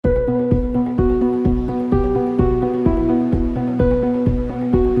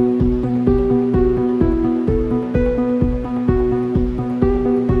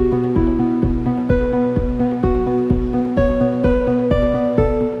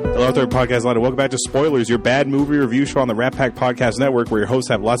North Third Podcast Line, and welcome back to Spoilers, your bad movie review show on the Rat Pack Podcast Network, where your hosts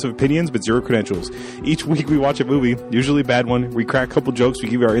have lots of opinions but zero credentials. Each week we watch a movie, usually a bad one. We crack a couple jokes, we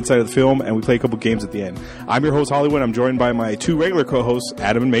give you our insight of the film, and we play a couple games at the end. I'm your host, Hollywood. I'm joined by my two regular co-hosts,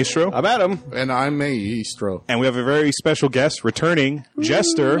 Adam and Maestro. I'm Adam. And I'm Maestro. And we have a very special guest returning,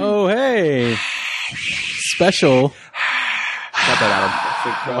 Jester. Oh, hey. Special. Not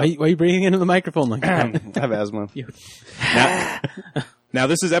that Why are you breathing into the microphone like that? Adam. I have asthma. Now,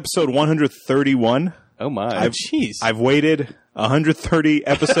 this is episode 131. Oh, my. I've waited 130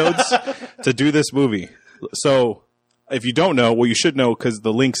 episodes to do this movie. So, if you don't know, well, you should know because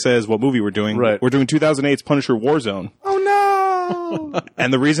the link says what movie we're doing. Right. We're doing 2008's Punisher Warzone. Oh, no!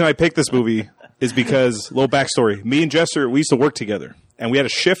 And the reason I picked this movie is because, little backstory, me and Jester, we used to work together. And we had a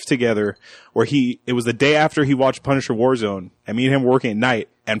shift together where it was the day after he watched Punisher Warzone, and me and him were working at night.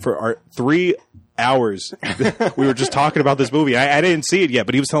 And for our 3 hours, we were just talking about this movie. I didn't see it yet,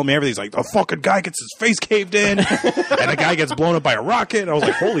 but he was telling me everything. He's like, the fucking guy gets his face caved in, and the guy gets blown up by a rocket. And I was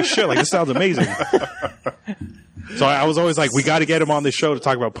like, holy shit, like, this sounds amazing. So I was always like, we got to get him on this show to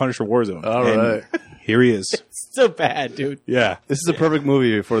talk about Punisher Warzone. All right. Here he is. So bad, dude. Yeah. This is a perfect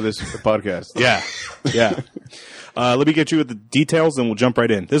movie for this podcast. Yeah. Yeah. Let me get you with the details, and we'll jump right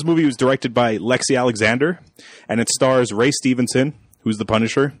in. This movie was directed by Lexi Alexander, and it stars Ray Stevenson, who's the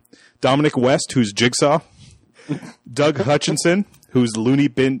Punisher, Dominic West, who's Jigsaw, Doug Hutchinson, who's Looney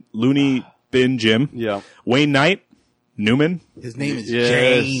Bin Jim, Yeah. Wayne Knight, Newman, His name is Yes.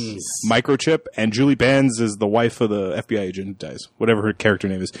 James. Microchip, and Julie Benz is the wife of the FBI agent who dies, whatever her character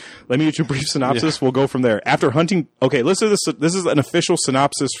name is. Let me get you a brief synopsis. We'll go from there. After hunting... Okay, listen to this. This is an official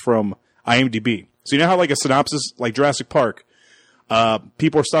synopsis from IMDb. So you know how like a synopsis, like Jurassic Park,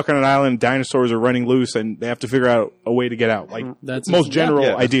 people are stuck on an island, dinosaurs are running loose, and they have to figure out a way to get out. Like That's most general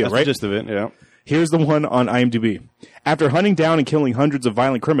Yeah, idea, that's right? the gist of it, yeah. Here's the one on IMDb. After hunting down and killing hundreds of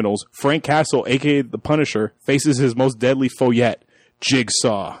violent criminals, Frank Castle, a.k.a. the Punisher, faces his most deadly foe yet,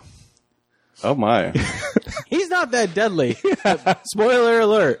 Jigsaw. Oh, my. He's not that deadly. Spoiler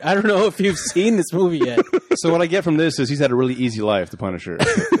alert. I don't know if you've seen this movie yet. So what I get from this is he's had a really easy life, the Punisher.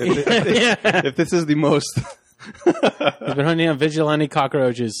 If this is the most... He's been hunting down vigilante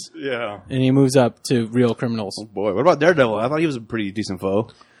cockroaches, Yeah. and he moves up to real criminals. Boy, what about Daredevil? I thought he was a pretty decent foe.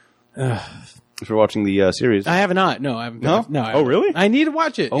 If you're watching the series. I have not. No, I haven't. No? I Oh, really? I need to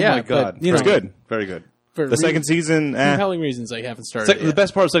watch it. Oh, yeah, my God. But, you It's know, good. Very good. For The second season, compelling reasons, I haven't started. The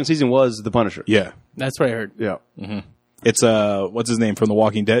best part of the second season was the Punisher. yeah. That's what I heard. Yeah. It's, what's his name from The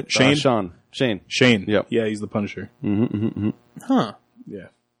Walking Dead? Shane? Shane. Shane. Yep. Yeah, he's the Punisher. Huh. Yeah.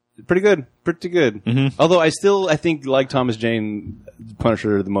 Pretty good. Pretty good. Although I think like Thomas Jane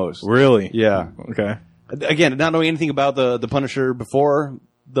Punisher the most. Really? Yeah. Okay. Again, not knowing anything about the Punisher before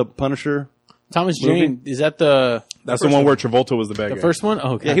the Punisher. Thomas Jane, is that the That's the one where Travolta was the bad guy. first one?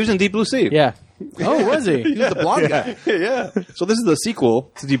 Oh, okay. Yeah, he was in Deep Blue Sea. Yeah. Oh, was he? He was the blonde guy. Yeah. So this is the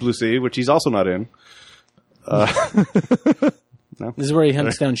sequel to Deep Blue Sea, which he's also not in. This is where he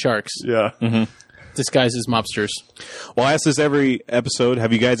hunts down sharks, Yeah. disguised as mobsters. Well, I ask this every episode.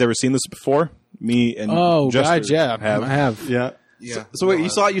 Have you guys ever seen this before? Me and Oh, Jester God, yeah. have. I have. Yeah. Yeah. So wait, you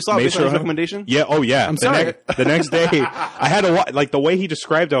saw it based on his Maestro? recommendation? Yeah. Oh, yeah. I'm sorry. The next day, I had to like the way he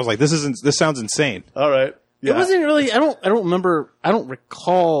described it. I was like, this sounds insane. All right. Yeah. It wasn't really. I don't remember. I don't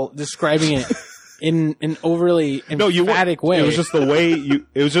recall describing it in an overly emphatic way. It was just the way you.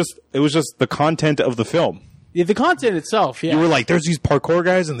 It was just the content of the film. Yeah, the content itself. Yeah, You were like, there's these parkour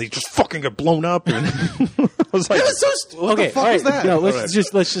guys, and they just fucking get blown up. And I was like, okay. fuck all right, was that? no, let's All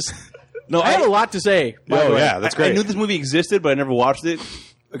right. just. No, I have a lot to say. By the oh way. yeah, that's I great. knew this movie existed, but I never watched it.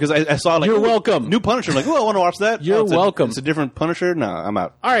 Because I saw like You're welcome. New Punisher. I'm like, oh, I want to watch that. You're welcome. It's a different Punisher. No, I'm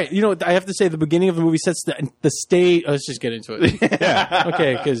out. All right, you know, I have to say the beginning of the movie sets the stage. Let's just get into it. Yeah.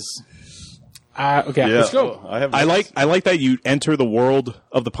 Okay, because. Okay, let's go. I like that you enter the world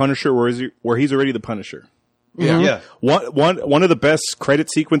of the Punisher where he's already the Punisher. Yeah. One of the best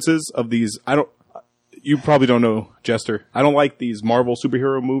credit sequences of these. You probably don't know, Jester. I don't like these Marvel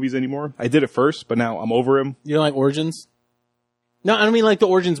superhero movies anymore. I did it first, but now I'm over him. You don't like Origins? No, I don't mean like the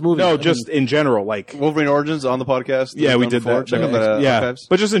Origins movie. No, I just in general, like Wolverine Origins on the podcast. yeah, we Done did before. that. Check out the yeah, archives.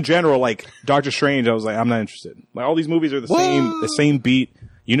 but just in general, like Doctor Strange, I was like, I'm not interested. Like all these movies are the same beat.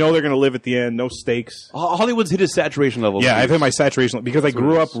 You know they're gonna live at the end, no stakes. Hollywood's hit its saturation level. Yeah, I've hit my saturation because I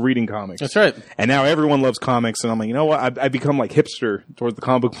grew up reading comics. That's right. And now everyone loves comics, and I'm like, you know what? I become like hipster towards the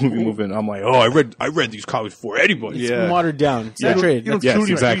comic book movie movement. I'm like, oh, I read these comics before anybody. Yeah. Watered down, saturated. You don't Yes,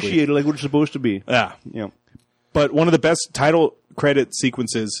 truly exactly. appreciate it like what it's supposed to be. Yeah. Yeah. But one of the best title credit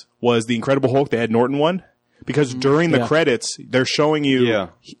sequences was the Incredible Hulk. They had Norton one because during the Yeah. credits, they're showing you Yeah.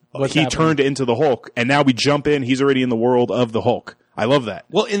 What's he happening. turned into the Hulk, and now we jump in. He's already in the world of the Hulk. I love that.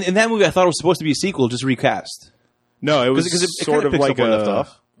 Well, in that movie, I thought it was supposed to be a sequel, just recast. No, it was Because it sort of like left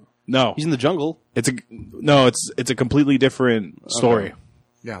off. No, He's in the jungle. it's a completely different story.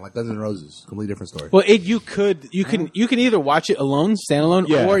 Yeah, like Guns N' Roses. Completely different story. Well, you can either watch it alone, standalone,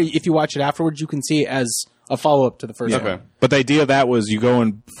 Yeah. or if you watch it afterwards, you can see it as a follow up to the first Okay. one. But the idea of that was you go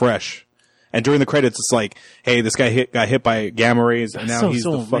in fresh, and during the credits, it's like, hey, this guy got hit by gamma rays, and now he's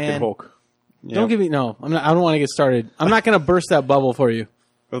the fucking man. Hulk. Don't give me no. I don't want to get started. I'm not going to burst that bubble for you.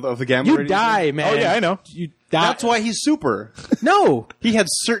 Of the gamma You radiation? die, man. Oh yeah, I know. You die. That's why he's super. No. He had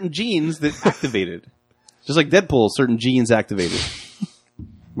certain genes that activated. Just like Deadpool, certain genes activated.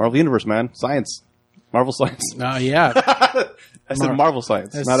 Marvel Universe, man. Science. Marvel science. Yeah. I said Marvel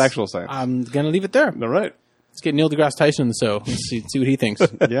science, not actual science. I'm going to leave it there. All right. Let's get Neil deGrasse Tyson on the show. Let's see what he thinks.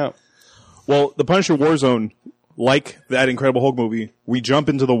 Yeah. Well, the Punisher Warzone, like that Incredible Hulk movie, we jump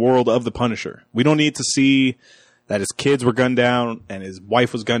into the world of the Punisher. We don't need to see that his kids were gunned down and his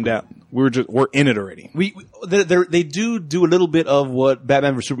wife was gunned down. We're in it already. They do a little bit of what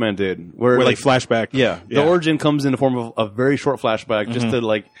Batman vs Superman did, where We're like flashback. Yeah, the origin comes in the form of a very short flashback, just to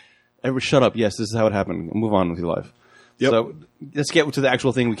like, everybody shut up. Yes, this is how it happened. Move on with your life. Yep. So let's get to the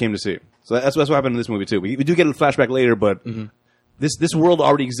actual thing we came to see. So that's what happened in this movie too. We do get a flashback later, but this world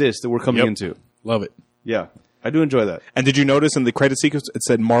already exists that we're coming Yep. into. Love it. Yeah, I do enjoy that. And did you notice in the credit sequence it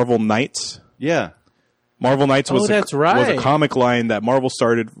said Marvel Knights? Yeah, Marvel Knights was that's was right. a comic line that Marvel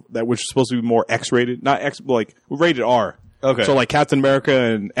started that was supposed to be more X-rated, not X, like rated R. Okay. So like Captain America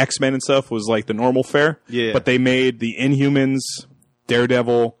and X-Men and stuff was like the normal fare. Yeah. But they made the Inhumans,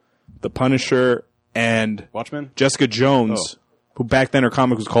 Daredevil, the Punisher, and Watchmen? Jessica Jones, who back then her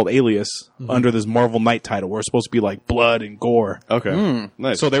comic was called Alias, under this Marvel Knight title, where it's supposed to be like blood and gore. Okay,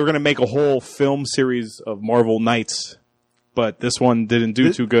 nice. So they were going to make a whole film series of Marvel Knights, but this one didn't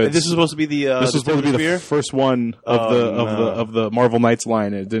do too good. This is supposed to be the This was supposed to be the Spear? first one of of the Marvel Knights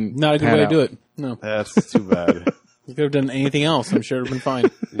line. It didn't. Not a good pan way to out. do it. No. That's too bad. You could have done anything else. I'm sure it would have been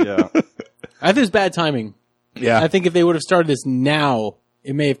fine. Yeah. I think it's bad timing. Yeah, I think if they would have started this now,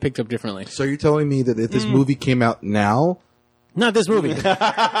 it may have picked up differently. So you're telling me that if this movie came out now, Not this movie.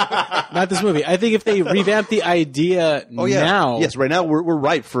 Not this movie. I think if they revamp the idea now. Yes, right now we're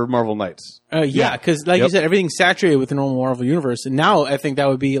ripe for Marvel Knights. Yeah, because like you said, everything's saturated with the normal Marvel universe, and now I think that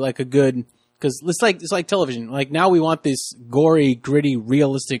would be like a good because it's like television. Like now we want this gory, gritty,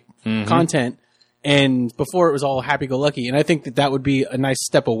 realistic content, and before it was all happy-go-lucky, and I think that would be a nice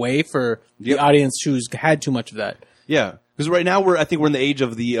step away for the audience who's had too much of that. Yeah, because right now we're in the age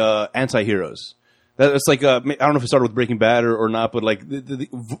of the anti-heroes. That's like I don't know if it started with Breaking Bad or not, but like the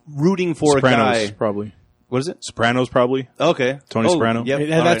rooting for Sopranos a guy. probably. What is it? Sopranos probably. Okay, Tony Soprano. Yep.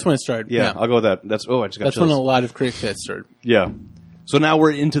 Yeah, all that's right. when it started. Yeah, I'll go with that. That's I just got That's chills. when a lot of critics had started. Yeah. So now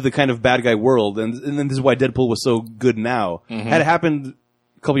we're into the kind of bad guy world, and then this is why Deadpool was so good now. Had it happened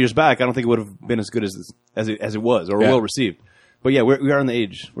a couple years back, I don't think it would have been as good as it was, or well received. But yeah, we are in the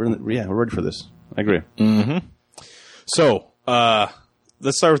age. We're ready for this. I agree. So,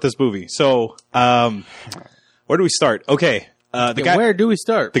 let's start with this movie. So, where do we start? Okay, Where do we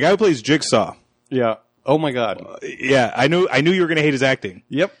start? the guy who plays Jigsaw. Yeah. Oh my God. Yeah, I knew you were going to hate his acting.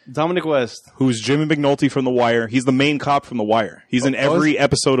 Yep. Dominic West. Who's Jimmy McNulty from The Wire? He's the main cop from The Wire. He's in every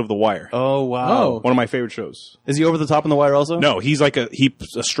episode of The Wire. Oh wow. Oh. One of my favorite shows. Is he over the top in the wire also? No, he's like he's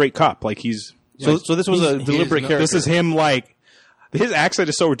a straight cop. Like he's. So this was a deliberate character. This is him. Like his accent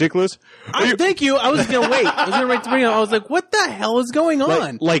is so ridiculous. Thank you. I was going to wait. I was going to wait to bring it up. I was like, what the hell is going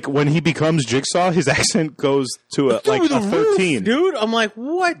on? Like when he becomes Jigsaw, his accent goes to a 13. Dude, I'm like,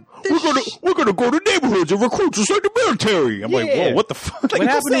 what? We're gonna go to neighborhoods and recruit just like the military. I'm like, Yeah. whoa, what the fuck? What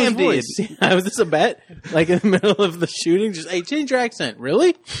happened to his Sam did. voice? Was this a bet? Like in the middle of the shooting? Just, hey, change your accent.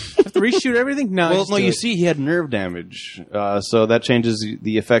 Really? Have to reshoot everything? No. Well, just no, do you it. see, he had nerve damage, so that changes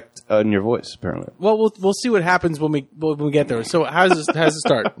the effect in your voice. Apparently. Well, we'll see what happens when we get there. So how does it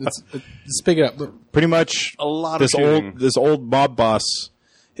start? Let's pick it up. Pretty much A lot of this shooting. old mob boss,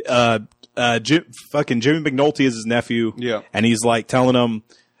 fucking Jimmy McNulty is his nephew. Yeah. And he's like telling him,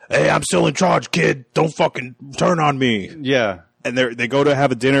 hey, I'm still in charge, kid. Don't fucking turn on me. Yeah. And they go to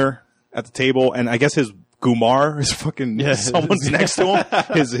have a dinner at the table, and I guess his Gumar is fucking someone's next to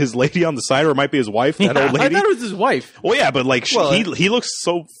him. His lady on the side, or it might be his wife, that old I lady. thought it was his wife. Well, yeah, but like Well, he looks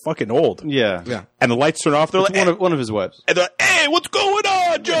so fucking old. Yeah. yeah. And the lights turn off. They're like, One of his wives. and they're like, hey, what's going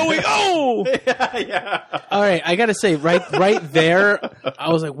on, Joey? Oh, All right, I got to say, right there, I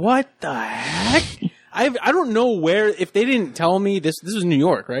was like, what the heck? I don't know where. If they didn't tell me this was New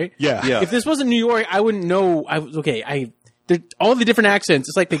York, right? yeah, Yeah. If this wasn't New York, I wouldn't know. I was okay. All the different accents.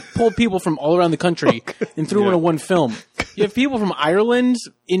 It's like they pulled people from all around the country and threw them into one film. You have people from Ireland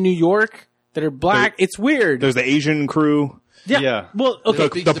in New York that are black. It's weird. There's the Asian crew. Yeah. Well,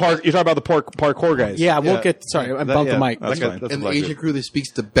 okay. The park. You're talking about the parkour guys. Yeah, we'll Yeah. get. Sorry, I bumped the mic. That's fine. That's And the Black Asian Bear. crew that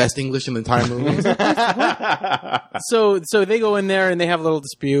speaks the best English in the entire movie. So they go in there and they have a little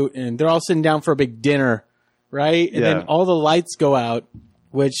dispute, and they're all sitting down for a big dinner, right? And Yeah. then all the lights go out,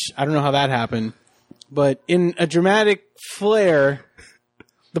 which I don't know how that happened, but in a dramatic flare,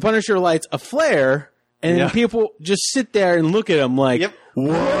 the Punisher lights a flare, and Yeah. then people just sit there and look at him like, Yep.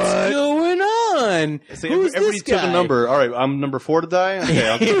 "What's going on? So Who's everybody this guy?" took a number. All right, I'm number 4 to die. Okay,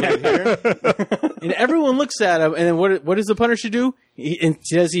 I'll keep it here. And everyone looks at him, and then what does the Punisher do?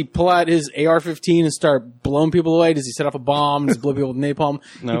 Does he pull out his AR-15 and start blowing people away? Does he set off a bomb? Does he blow people with napalm?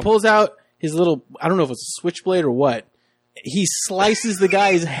 No. He pulls out his little, I don't know if it's a switchblade or what. He slices the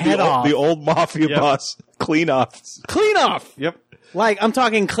guy's head off. The old mafia Yep. boss clean off. Clean off! Yep. Like, I'm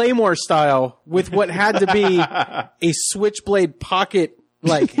talking Claymore style with what had to be a switchblade pocket,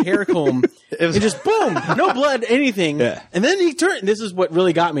 like, hair comb. was- and just boom! No blood, anything. Yeah. And then he turns, this is what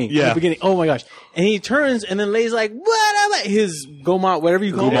really got me in Yeah. the beginning. Oh my gosh. And he turns and then lays like, what am I? His Gomar, whatever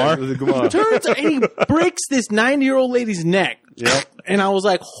you call Gomar? it. The Gomar. He turns and he breaks this 90-year-old lady's neck. Yep. And I was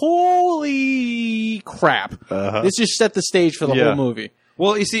like, holy crap. This just set the stage for the Yeah. whole movie.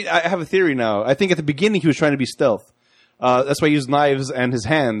 Well, you see, I have a theory now. I think at the beginning he was trying to be stealth. That's why he used knives and his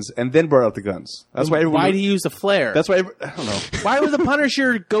hands, and then brought out the guns. That's why everyone. Why did he use the flare? That's why. I don't know. Why would the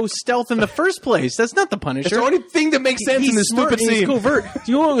Punisher go stealth in the first place? That's not the Punisher. It's the only thing that makes sense in this smart stupid and he's scene. covert.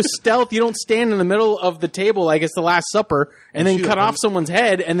 You want to go stealth, you don't stand in the middle of the table like it's the Last Supper and then cut off someone's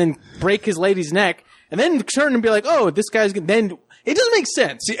head and then break his lady's neck and then turn and be like, oh, this guy's gonna, then it doesn't make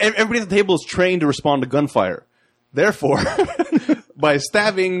sense. See, everybody at the table is trained to respond to gunfire. Therefore, by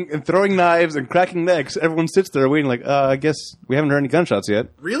stabbing and throwing knives and cracking necks, everyone sits there waiting like, I guess we haven't heard any gunshots yet.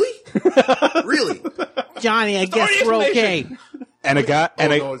 Really? Really? Johnny, I guess we're okay. And a guy,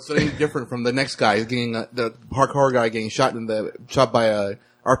 and No, it's something different from the next guy getting the hardcore guy getting shot by a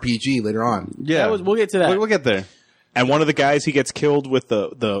RPG later on. Yeah, We'll get to that. We'll get there. and one of the guys, he gets killed with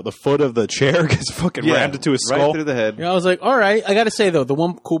the foot of the chair, gets fucking rammed into his right skull. through the head. I was like, all right. I got to say, though, the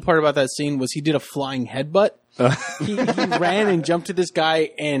one cool part about that scene was he did a flying headbutt. He ran and jumped to this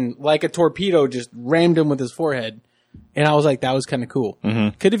guy and, like a torpedo, just rammed him with his forehead. And I was like, that was kind of cool.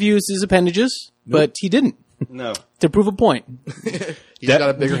 Mm-hmm. Could have used his appendages, but he didn't. No. To prove a point. He's got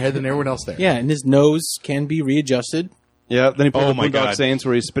a bigger head than everyone else there. Yeah, and his nose can be readjusted. Yeah, then he pulled Oh the my Boondock God. Saints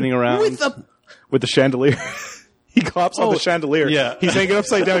where he's spinning around. With the chandelier. He clops on Oh, the chandelier. yeah. He's hanging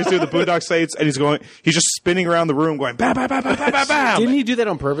upside down. He's doing the Boondock Saints, and he's just spinning around the room going, bam, bam, bam, bam, bam, bam, bam. Didn't he do that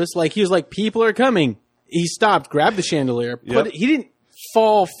on purpose? Like, he was like, people are coming. He stopped, grabbed the chandelier. He didn't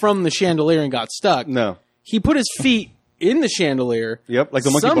fall from the chandelier and got stuck. No. He put his feet in the chandelier. Yep, like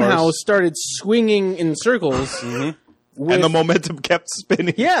the monkey somehow bars. started swinging in circles. with- And the momentum kept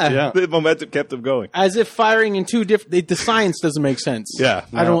spinning. Yeah. Yeah. The momentum kept him going. as if firing in two different. The science doesn't make sense. Yeah.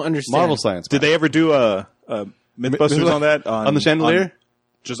 I don't understand. Marvel science. Did they ever do a Mythbusters on that? On the chandelier?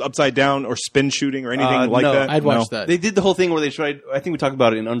 Just upside down or spin shooting or anything like no. that? I'd watch No? that. They did the whole thing where they tried. I think we talked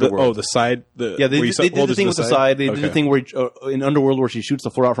about it in Underworld. The side. Yeah, they where you did hold the it thing to with the side. They did the Okay. thing where in Underworld where she shoots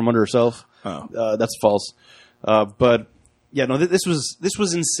the floor out from under herself. Oh. That's false. But yeah, no, this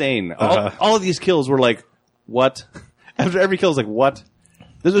was insane. All of these kills were like, what? After every kill, is like, what?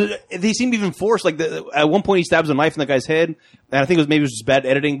 They seemed even forced. Like at one point, he stabs a knife in the guy's head, and I think it was just bad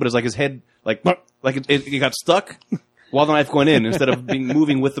editing. But it's like his head, like it got stuck while the knife going in instead of being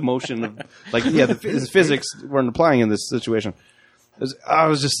moving with the motion of his physics weren't applying in this situation. It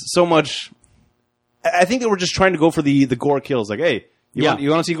was just so much. I think they were just trying to go for the gore kills. Like, hey, you want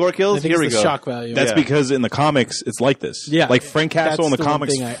to see gore kills? I think Here we it's the go. shock value. That's Yeah. because in the comics, it's like this. Yeah. Like Frank Castle in the That's one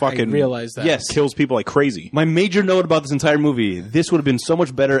comics thing I fucking realized that. Yes. kills people like crazy. My major note about this entire movie: this would have been so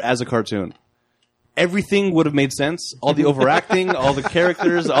much better as a cartoon. Everything would have made sense. All the overacting, all the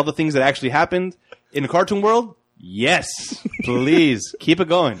characters, all the things that actually happened in a cartoon world. Yes, please keep it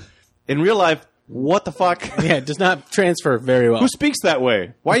going. In real life, what the fuck? Yeah, it does not transfer very well. Who speaks that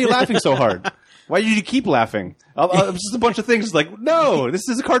way? Why are you laughing so hard? Why do you keep laughing? Just a bunch of things. Like, no, this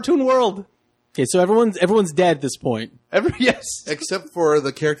is a cartoon world. Okay, so everyone's dead at this point. Yes. Except for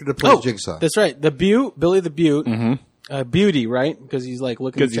the character that plays Jigsaw. That's right. The Butte, Billy the Butte, Beauty, right? Because he's like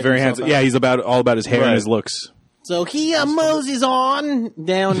looking. Because he's very handsome. Yeah, he's all about his hair Right. and his looks. So he moseys on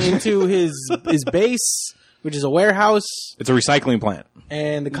down into his base, which is a warehouse, It's a recycling plant.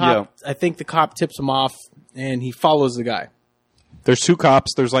 and the cop. I think the cop tips him off, and he follows the guy. There's two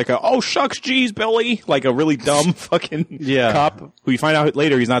cops. There's like oh shucks, geez, Billy, like a really dumb fucking Yeah. cop who you find out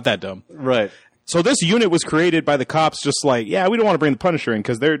later he's not that dumb. Right. So this unit was created by the cops, just like, yeah, we don't want to bring the Punisher in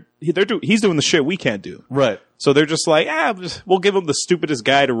because he's doing the shit we can't do. Right. So they're just like, we'll give him the stupidest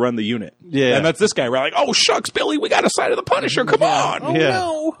guy to run the unit. Yeah. And that's this guy. We're like, oh, shucks, Billy, we got a side of the Punisher. Come on. Oh,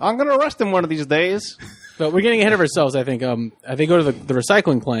 no. I'm going to arrest him one of these days. But we're getting ahead of ourselves, I think. They go to the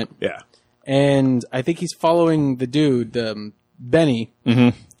recycling plant, Yeah. and I think he's following the dude, Benny,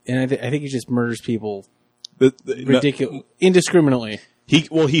 and I think he just murders people indiscriminately.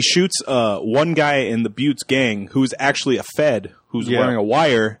 He shoots one guy in the Buttes gang who's actually a Fed who's wearing a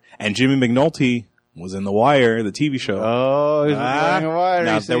wire, and Jimmy McNulty was in The Wire, the TV show. Oh, he's wearing a wire.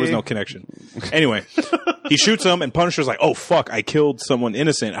 No, there was no connection. Anyway, he shoots him, and Punisher's like, "Oh fuck, I killed someone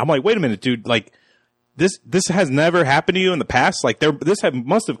innocent." I'm like, "Wait a minute, dude! Like, this has never happened to you in the past. Like,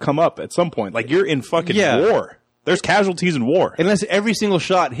 must have come up at some point. Like, you're in fucking war. There's casualties in war. Unless every single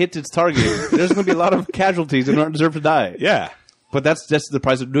shot hits its target, there's going to be a lot of casualties that don't deserve to die. Yeah." But that's just the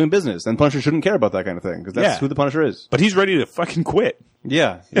price of doing business, and Punisher shouldn't care about that kind of thing because that's who the Punisher is. But he's ready to fucking quit.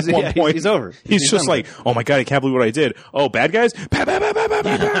 Yeah, At one point, he's over. He's just like, "Oh my god, I can't believe what I did. Oh, bad guys, bah, bah, bah, bah, bah,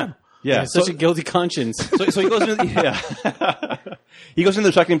 bah, bah." Yeah, Such a guilty conscience. So he goes into he goes into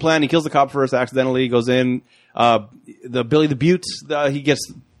the recycling plant. He kills the cop first accidentally. He goes in. The Billy the Butte. He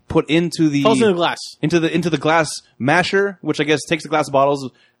gets put into the Falls into the glass. into the glass masher, which I guess takes the glass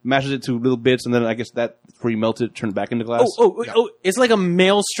bottles, mashes it to little bits, and then I guess that before you melt it, turn it back into glass. Oh! It's like a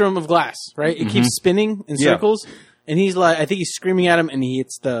maelstrom of glass, right? It keeps spinning in circles, and he's like, I think he's screaming at him, and he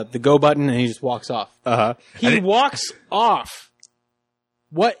hits the go button, and he just walks off. He walks off.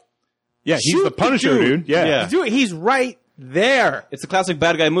 What? Yeah, he's Shoot the Punisher, the dude. dude. Yeah. Yeah. Dude, he's right there. It's a classic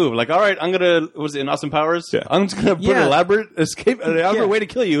bad guy move. Like, all right, I'm gonna was it in Austin Powers? Yeah. I'm just gonna put an elaborate way to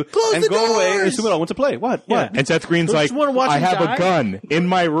kill you and the go away and doors! assume it all went to play. What? And Seth Green's Don't like, you wanna watch I him have die? a gun in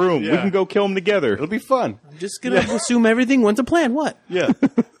my room. We Yeah. can go kill him together. It'll be fun. I'm just gonna assume everything went to plan. What? Yeah.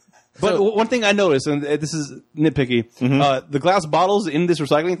 But one thing I noticed, and this is nitpicky, the glass bottles in this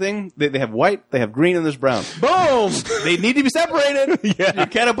recycling thing, they have white, they have green, and there's brown. Boom! They need to be separated. Yeah. You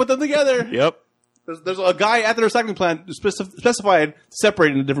cannot put them together. Yep. There's a guy at the recycling plant specified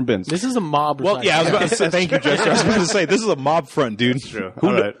separated into different bins. This is a mob. Well, yeah, I was about to say, thank you, Jester. I was about to say, this is a mob front, dude. True. Who,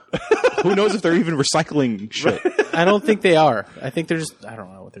 All right. who knows if they're even recycling shit? I don't think they are. I think they're just. I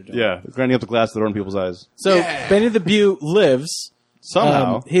don't know what they're doing. Yeah, grinding up the glass to throw in people's eyes. So Benny the Butte lives.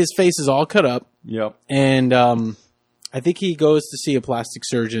 Somehow. His face is all cut up, Yep. and I think he goes to see a plastic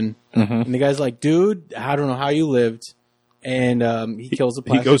surgeon, and the guy's like, "Dude, I don't know how you lived," and he kills the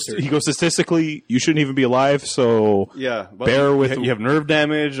plastic surgeon. He goes, statistically, you shouldn't even be alive, so Yeah. Well, bear with you have nerve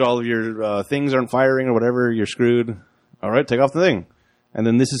damage, all of your things aren't firing or whatever, you're screwed. All right, take off the thing. And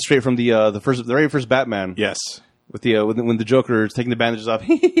then this is straight from the very first Batman. Yes. With when the Joker is taking the bandages off.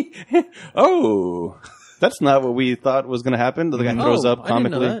 Oh, that's not what we thought was going to happen. The guy throws up I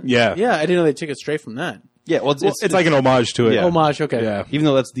didn't know comically. that. Yeah. Yeah, I didn't know they took it straight from that. Yeah, well, It's like an homage to it. Yeah. Homage, okay. Yeah. even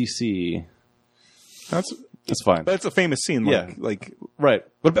though that's DC, That's fine. But it's a famous scene. Yeah. Like, Right.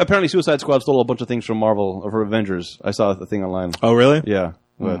 But apparently Suicide Squad stole a bunch of things from Marvel or from Avengers. I saw the thing online. oh, really? Yeah.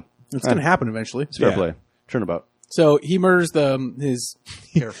 But It's going to happen eventually. it's fair Yeah. play. Turnabout. So he murders his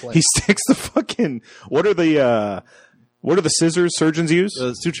hair flake. He sticks the fucking, what are the scissors surgeons use?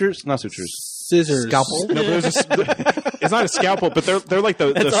 Sutures? Not sutures. scissors. Scalpel? No, but it's not a scalpel, but they're like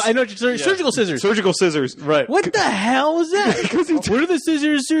the I know what you're saying. Surgical scissors. surgical scissors. Right. What the hell is that? What do the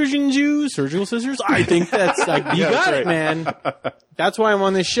scissors surgeons use? Surgical scissors? I think that's like, you Yeah, got that's it, right. man. That's why I'm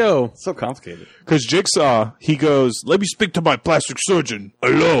on this show. So complicated. Because Jigsaw, he goes, let me speak to my plastic surgeon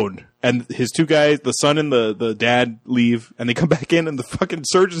alone. And his two guys, the son and the dad, leave, and they come back in, and the fucking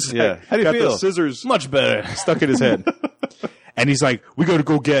surgeon's Yeah. How do you got feel? the scissors Much better. stuck in his head. And he's like, we gotta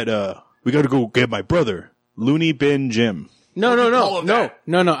go get my brother, Looney Bin Jim. No.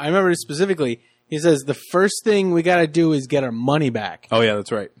 I remember this specifically. He says the first thing we got to do is get our money back. Oh, yeah,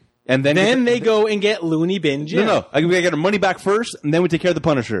 that's right. And Then they go and get Looney Bin Jim. No. We gotta get our money back first, and then we take care of the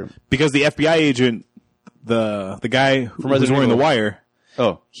Punisher. Because the FBI agent, the guy who was Resident wearing the Evil. wire,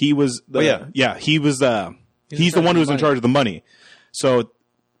 Oh. he was he was he's the one who was in charge of the money. So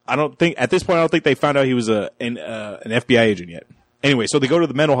I don't think they found out he was an FBI agent yet. Anyway, so they go to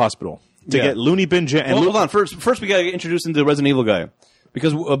the mental hospital to Yeah. get Looney Bin Jim. And Well, hold on. First we gotta get introduced into the Resident Evil guy.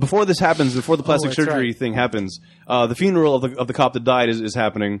 Because before this happens, before the plastic that's surgery right. thing happens, the funeral of the cop that died is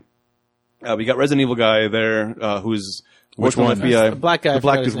happening. We got Resident Evil guy there, who's Which working one? on FBI. The black guy, I The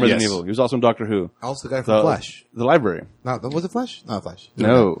black forgot dude his from name. Resident Yes. Evil. He was also in Doctor Who. Also the guy from The Flash. The library. No, was it Flash? Not Flash.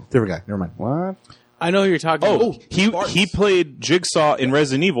 No. Different guy. Never mind. What? I know who you're talking about. he played Jigsaw in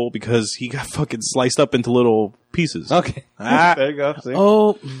Resident Evil because he got fucking sliced up into little pieces. Okay. Ah. There you go. See? Oh,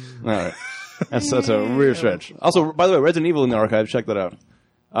 All right. That's a weird stretch. Also, by the way, Resident Evil in the archive. Check that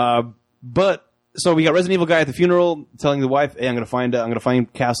out. But So we got Resident Evil guy at the funeral telling the wife, "Hey, I'm gonna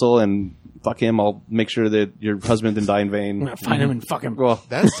find Castle and fuck him. I'll make sure that your husband didn't die in vain." I'm gonna find him and fuck him. Well,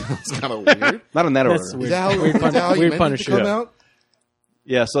 That sounds kind of weird. not in that That's order. weird. Is that how, Weird is that how you weird meant it to Punisher. come out?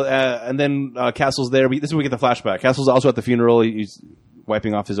 Yeah. So and then Castle's there. This is where we get the flashback. Castle's also at the funeral. He's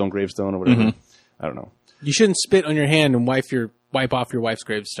wiping off his own gravestone or whatever. I don't know. You shouldn't spit on your hand and wipe off your wife's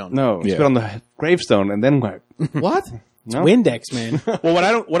gravestone. No, Yeah. spit on the gravestone and then wipe. What? No? Windex, man. Well,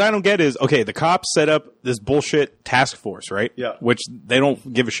 what I don't get is, okay, the cops set up this bullshit task force, right? Yeah. Which they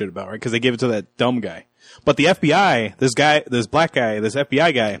don't give a shit about, right? Because they gave it to that dumb guy. But the FBI, this black guy, this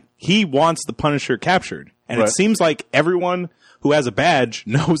FBI guy, he wants the Punisher captured. And Right. it seems like everyone who has a badge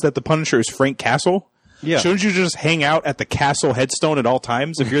knows that the Punisher is Frank Castle. Yeah. Shouldn't you just hang out at the Castle headstone at all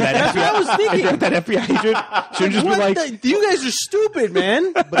times if you're that FBI? I was thinking. If you're that FBI agent, shouldn't you just be like, You guys are stupid,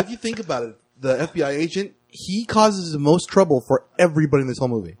 man. But if you think about it, the FBI agent, he causes the most trouble for everybody in this whole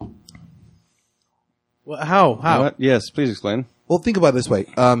movie. Well, how? What? Yes, please explain. Well, think about it this way.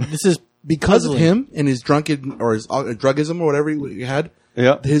 This is Because of puzzling. him and his drunken or his drugism or whatever he had,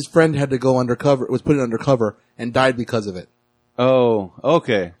 Yeah. his friend had to go undercover, was put in undercover, and died because of it. Oh,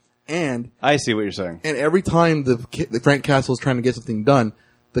 okay. And I see what you're saying. every time the Frank Castle is trying to get something done,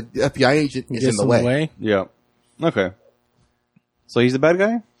 the FBI agent is in Gets the in way. Yeah. Okay. So he's the bad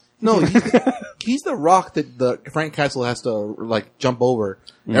guy? No, he's the rock that the Frank Castle has to like jump over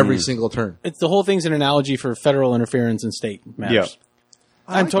every single turn. It's the whole thing's an analogy for federal interference in state matters. Yeah.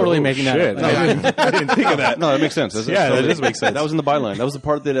 I'm totally making that shit. up. I didn't think of that. No, that makes sense. Yeah, that does make sense. That was in the byline. That was the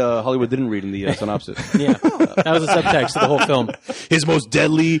part that Hollywood didn't read in the synopsis. Yeah, that was the subtext of the whole film. His most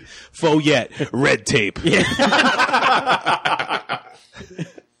deadly foe yet, red tape.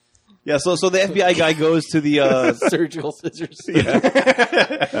 Yeah, so the FBI guy goes to the Surgical scissors. They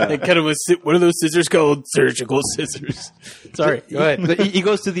cut him with what are those scissors called? Surgical scissors. Sorry, go ahead. he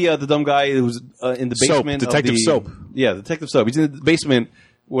goes to the dumb guy who's in the Soap, basement. Detective of the, Soap. Yeah, Detective Soap. He's in the basement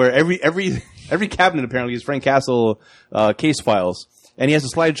where every cabinet apparently is Frank Castle case files, and he has a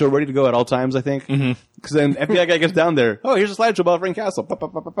slideshow ready to go at all times. I think because then FBI guy gets down there. Oh, here's a slideshow about Frank Castle. Pop,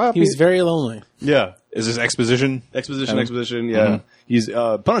 pop, pop, pop, pop. He was very lonely. Yeah. Is this exposition? Exposition. Yeah, he's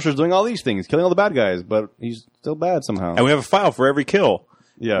Punisher's doing all these things, killing all the bad guys, but he's still bad somehow. And we have a file for every kill.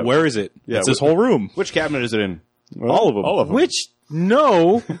 Yeah. Where is it? Yeah, It's this whole room. Which cabinet is it in? All of them. All of them. Which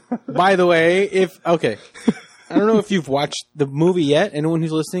no, by the way, I don't know if you've watched the movie yet. Anyone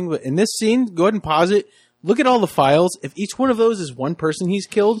who's listening, but in this scene, go ahead and pause it. Look at all the files. If each one of those is one person he's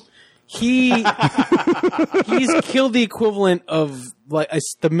killed, he's killed the equivalent of like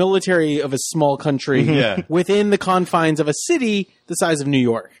the military of a small country Yeah. within the confines of a city the size of New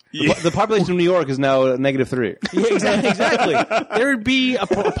York. The population of New York is now -3. Yeah, exactly. There would be a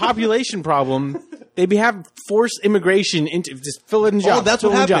population problem. They'd have forced immigration into just fill in jobs. Oh, that's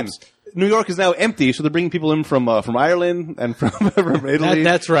what fill in happens. jobs. New York is now empty, so they're bringing people in from Ireland and from Italy.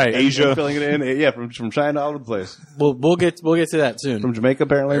 That's right. And Asia. filling it in. Yeah, from China, all over the place. We'll get to that soon. From Jamaica,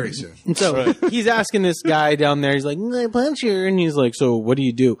 apparently. Very soon. And so he's asking this guy down there. He's like, "Puncher," and he's like, "So what do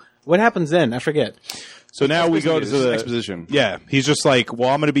you do?" What happens then? I forget. So now we go to This is the exposition. Yeah, he's just like, well,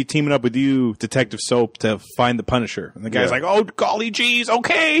 I'm going to be teaming up with you, Detective Soap, to find the Punisher. And the guy's Yeah. like, oh, golly geez,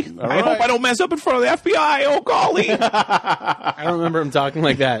 okay. I right. hope I don't mess up in front of the FBI. Oh, golly. I don't remember him talking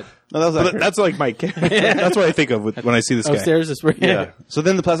like that. No, that was But accurate. that's like my. That's what I think of when I see this guy. Upstairs is where. Yeah. So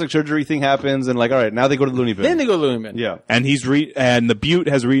then the plastic surgery thing happens, and like, all right, now they go to the loony bin. Then they go Louis Man. Yeah. And and the Butte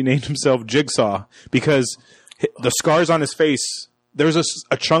has renamed himself Jigsaw because the scars on his face. There's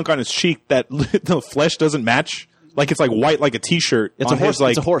a chunk on his cheek that the flesh doesn't match. Like it's like white, like a T-shirt. It's on a horse. his, like,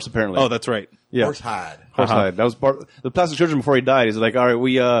 It's a horse, apparently. Oh, that's right. yeah. Horse hide. Horsehide. That was part. The plastic surgeon before he died. He's like, all right,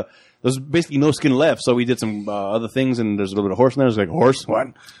 we there's basically no skin left, so we did some other things, and there's a little bit of horse in there. It's like horse. What?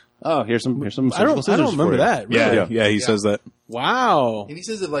 Oh, here's some. I surgical don't scissors for remember you. that. Yeah, Really? yeah. He says that. Wow. And he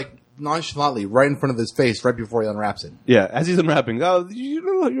says it like nonchalantly right in front of his face right before he unwraps it. Yeah, as he's unwrapping. Oh,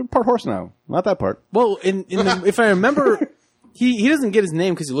 you're part horse now. Not that part. Well, if I remember, he doesn't get his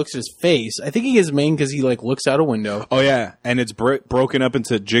name because he looks at his face. I think he gets his name because he like looks out a window. Oh yeah, and it's broken up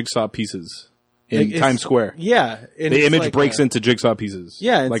into jigsaw pieces in Like, Times Square. Yeah, and The it's image like breaks into jigsaw pieces.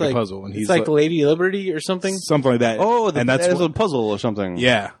 Yeah, it's like a puzzle, and it's he's like Lady Liberty or something. something like that. Oh, and that's that is what, a puzzle or something.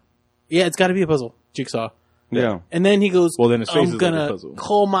 yeah. Yeah, it's got to be a puzzle. Jigsaw. Yeah. And then he goes, Well, then his face I'm is like gonna a puzzle.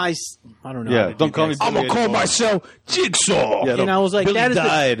 call my... I don't know. Yeah, how to don't do call me- that. I'm gonna call myself Jigsaw. Yeah, And I was like, Billy that is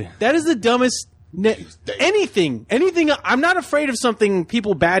died. that is the dumbest... anything. I'm not afraid of something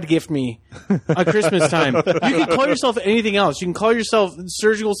people bad gift me at Christmas time. You can call yourself anything else. You can call yourself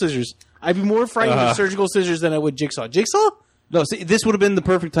surgical scissors. I'd be more frightened of surgical scissors than I would jigsaw. Jigsaw? No, see, this would have been the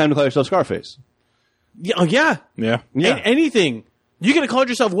perfect time to call yourself Scarface. Yeah, oh, yeah. Yeah. Yeah. Anything. You could have called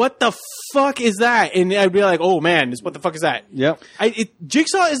yourself, what the fuck is that? And I'd be like, oh man, what the fuck is that? Yep.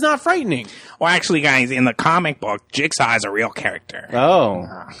 Jigsaw is not frightening. Well, actually, guys, in the comic book, Jigsaw is a real character. Oh.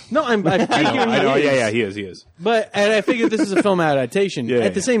 No, I figure I know. he is. Yeah, he is. And I figured this is a film adaptation. Yeah,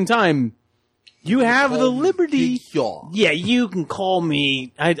 At the same time, you have the liberty. Jigsaw. Yeah, you can call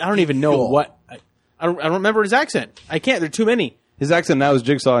me. I don't even know what. I don't remember his accent. I can't. There are too many. His accent now is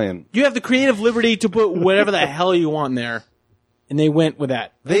Jigsawian. You have the creative liberty to put whatever the hell you want in there. And they went with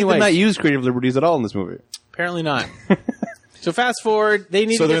that. They Anyways, did not use creative liberties at all in this movie. apparently not. So fast forward. They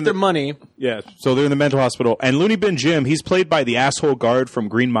need So to they're get in their the- money. Yeah. So they're in the mental hospital, and Looney Bin Jim, he's played by the asshole guard from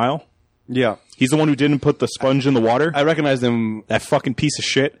Green Mile. Yeah. He's the one who didn't put the sponge in the water. I recognize him. That fucking piece of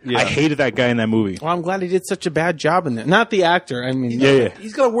shit. Yeah. I hated that guy in that movie. Well, I'm glad he did such a bad job in that. Not the actor. I mean, Yeah.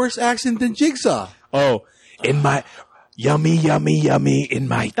 He's got a worse accent than Jigsaw. Oh, in my yummy in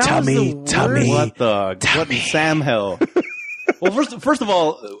my That was tummy, the worst. tummy. What Sam hell? Well, first of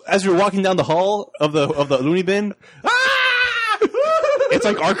all, as you're walking down the hall of the loony bin, It's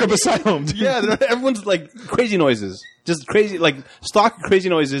like Arkham Asylum. yeah, everyone's like crazy noises, just crazy, like stock crazy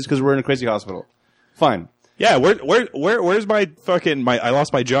noises because we're in a crazy hospital. Fine. Yeah, where's my fucking I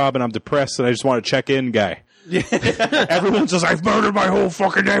lost my job and I'm depressed and I just want to check in guy. Everyone's just I've murdered my whole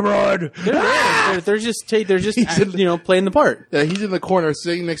fucking neighborhood. they're just playing the part. Yeah, he's in the corner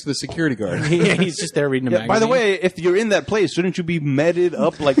sitting next to the security guard. Yeah, he's just there reading a magazine. By the way, if you're in that place, shouldn't you be meted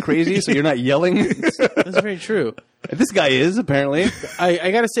up like crazy so you're not yelling? that's very true. This guy is apparently.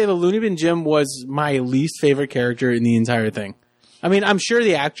 I gotta say, the Looney Bin Jim was my least favorite character in the entire thing. I mean, I'm sure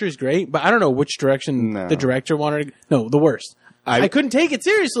the actor is great, but I don't know which direction No. the director wanted to. No, the worst. I couldn't take it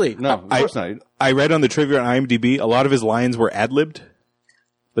seriously. No, of course not. I read on the trivia on IMDb a lot of his lines were ad-libbed.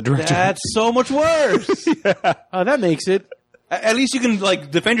 The director. That's so much worse. Oh, that makes it. At least you can like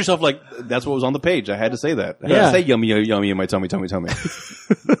defend yourself. Like that's what was on the page. I had to say that. I had Yeah. to say yummy, yummy in my tummy.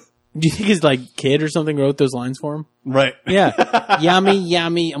 Do you think his kid or something wrote those lines for him? Right. Yeah.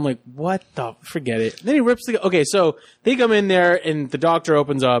 Yummy. I'm like, what the? Forget it. Then he rips the. Okay, so they come in there and the doctor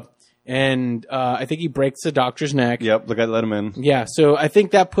opens up and I think he breaks the doctor's neck. Yep. Look, I let him in. Yeah. So I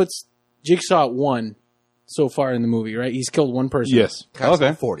think that puts Jigsaw at 1 so far in the movie, right? He's killed one person. Yes.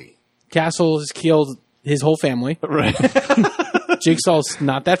 Okay. 40. Castle has killed his whole family. Right. Jigsaw's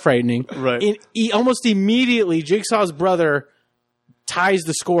not that frightening. Right. And he almost immediately, Jigsaw's brother ties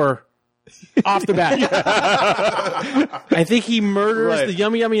the score off the bat. I think he murders Right. the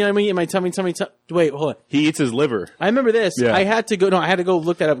yummy in my tummy. Wait, hold on. He eats his liver. I remember this. Yeah. I had to go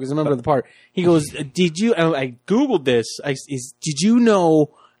look that up because I remember the part. He goes, did you, and I Googled this. Did you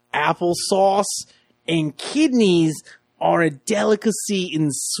know applesauce and kidneys are a delicacy in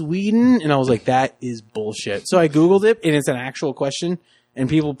Sweden? And I was like, that is bullshit. So I Googled it and it's an actual question and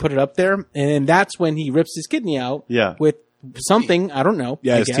people put it up there. And that's when he rips his kidney out Yeah. with something. I don't know.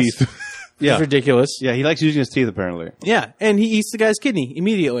 Yeah, I his guess. teeth. Yeah. It's ridiculous. Yeah. He likes using his teeth apparently. Yeah. And he eats the guy's kidney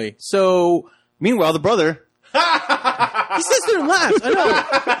immediately. So Meanwhile, the brother. he sits there and laughs.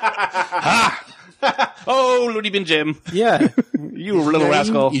 I know. Oh, Looney Bin Jim. Yeah. You little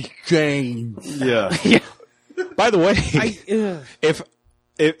rascal. It's James. Yeah. By the way, Ugh.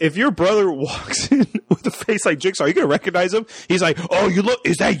 if your brother walks in with a face like Jigsaw, are you gonna recognize him? He's like, "Oh,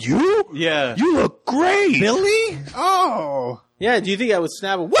 is that you? Yeah. You look great, Billy? Oh. Yeah, do you think I would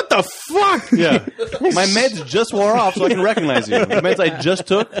snap him? What the fuck? Yeah. My meds just wore off, so I can recognize you. The meds I just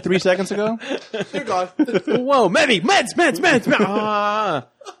took 3 seconds ago. They're gone. Whoa, meds. Ah.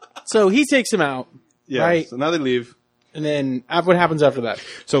 So he takes him out, Yeah. right? So now they leave. And then what happens after that?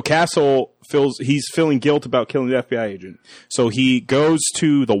 So Castle he's feeling guilt about killing the FBI agent. So he goes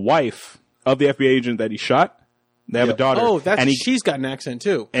to the wife of the FBI agent that he shot. They have a daughter. Oh, and she's got an accent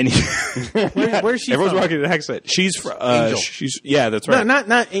too. and he, Where's she everyone's from? rocking an accent. She's Angel. That's right.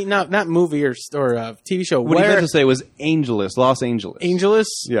 No, not movie or TV show. What he Where meant to say was Angeles, Los Angeles. Angeles?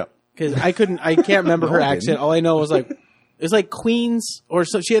 Yeah. Because I can't remember her accent. All I know was it's like Queens or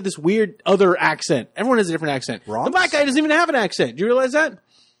so. She had this weird other accent. Everyone has a different accent. Bronx? The black guy doesn't even have an accent. Do you realize that?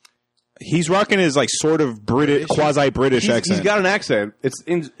 He's rocking his sort of British, quasi-British accent. He's got an accent. It's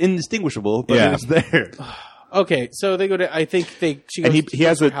indistinguishable, but Yeah. it's there. Okay, so they go to. I think she and goes he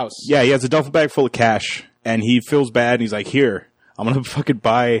has to a her house. Yeah, he has a duffel bag full of cash, and he feels bad, and he's like, "Here, I'm gonna fucking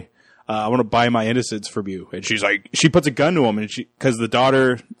buy. I want to buy my innocence from you." And she's like, she puts a gun to him, and because the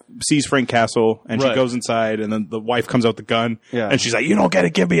daughter sees Frank Castle, and she Right. goes inside, and then the wife comes out with the gun, Yeah. and she's like, "You don't got to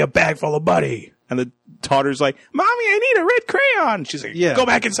give me a bag full of money." And the daughter's like, "Mommy, I need a red crayon." She's like, Yeah. "Go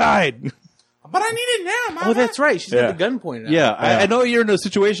back inside." But I need it now, Mama. Oh, that's right. She's Yeah. got the gun pointed out. Yeah, I know you're in a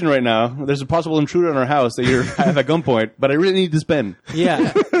situation right now. There's a possible intruder in our house that you're have at gunpoint, but I really need this pen.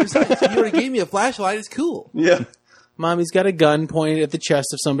 Yeah. You already gave me a flashlight. It's cool. Yeah. Mommy's got a gun pointed at the chest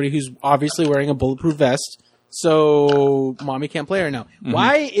of somebody who's obviously wearing a bulletproof vest, so Mommy can't play her now. Mm-hmm.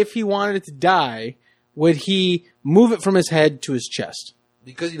 Why, if he wanted it to die, would he move it from his head to his chest?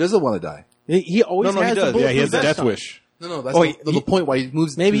 Because he doesn't want to die. He always No, he has does. the Yeah, he has the bulletproof vest death on. wish. No, that's Oh, the point why he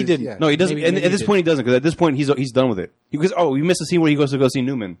moves. Maybe to he his- didn't. Yeah. No, he doesn't. Maybe- and maybe at this he point, he doesn't because at this point he's done with it. Because we missed a scene where he goes to go see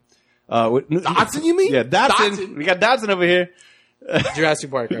Newman. Dodson, you mean? Yeah, Dodson. Dodson. We got Dodson over here.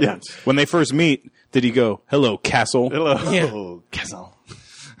 Jurassic Park. Yeah. When they first meet, did he go, "Hello, Castle"? Hello, Yeah. Castle.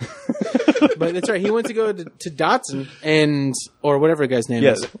 But that's right. He went to go to Dotson or whatever the guy's name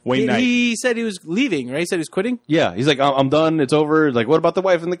Yes, is. Wayne Knight. He said he was leaving, right? He said he was quitting. Yeah, he's like, I'm done. It's over. Like, what about the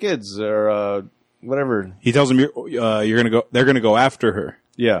wife and the kids or whatever? He tells him you're gonna go. They're gonna go after her.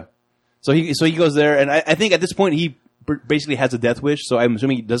 Yeah. So he goes there, and I think at this point he basically has a death wish. So I'm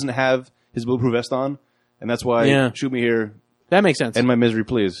assuming he doesn't have his bulletproof vest on, and that's why Yeah. shoot me here, That makes sense. end my misery,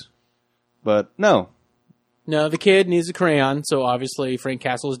 please. But no, No, the kid needs a crayon, so obviously Frank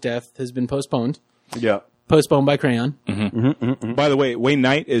Castle's death has been postponed. yeah, Postponed by crayon. By the way, Wayne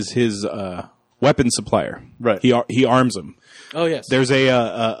Knight is his weapon supplier. Right. He arms him. Oh, yes. There's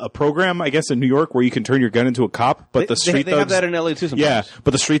a program, I guess, in New York where you can turn your gun into a cop, but the street they have thugs that in LA too. Sometimes. yeah,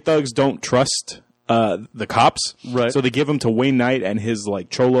 but the street thugs don't trust the cops, Right. So they give them to Wayne Knight and his like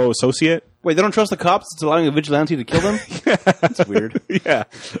cholo associate. Wait, they don't trust the cops? It's allowing a vigilante to kill them? That's weird. Yeah.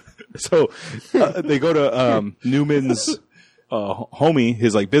 So they go to Newman's homie,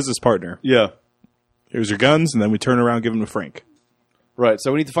 his like business partner. Yeah. Here's your guns, and then we turn around and give them to Frank. Right.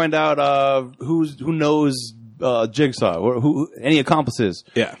 So we need to find out who knows Jigsaw or who any accomplices.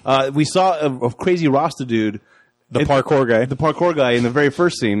 Yeah. We saw a crazy Rasta dude, The parkour guy. the parkour guy in the very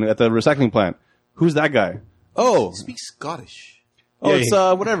first scene at the recycling plant. Who's that guy? Oh, Speaks Scottish. Yeah, it's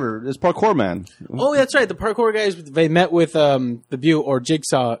whatever. It's parkour man. Oh, that's right. The parkour guys, they met with the Butte or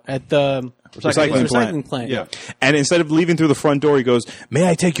Jigsaw at the Recycling plant. Yeah. And instead of leaving through the front door, he goes, "May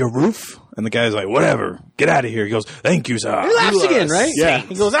I take your roof?" And the guy's like, "Whatever. Get out of here." He goes, "Thank you, sir." He laughs again, right? Yeah.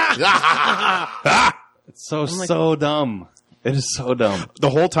 He goes, ah! It's so dumb. It is so dumb. The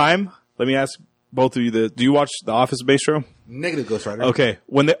whole time, let me ask both of you, do you watch The Office Bistro? Negative Ghost Rider. Okay.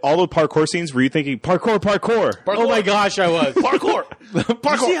 When all the parkour scenes, were you thinking, parkour? Oh my gosh, I was. Parkour.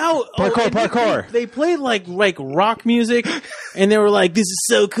 You see how Parkour. They played like rock music, and they were like, "This is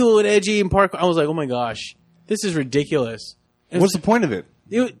so cool and edgy." And parkour. I was like, "Oh my gosh, this is ridiculous." What's the point of it?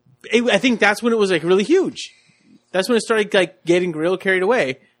 I think that's when it was like really huge. That's when it started like getting real carried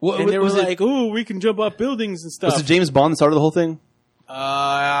away, and they were was it- like, "Oh, we can jump off buildings and stuff." Was it James Bond that started the whole thing?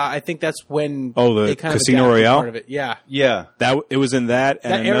 I think that's when Oh, the they kind Casino of adapted Royale? part of it. Yeah, Yeah. It was in that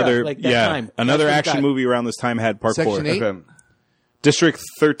and That era, another like that time. another That's what action got- movie around this time had parkour. Section 8? Okay. District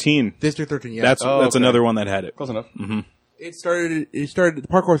 13. District 13. Yeah, That's okay. another one that had it. Close enough. it started. The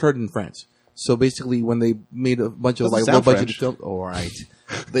parkour started in France. So basically, when they made a bunch of Doesn't like low sound budget French. films, all right,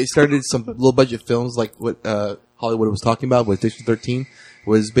 they started some low budget films like what Hollywood was talking about with District 13.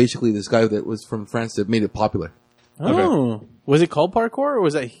 Was basically this guy that was from France that made it popular. Oh, was it called parkour, or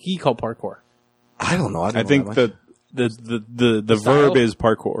was that he called parkour? I don't know. I think the verb style? is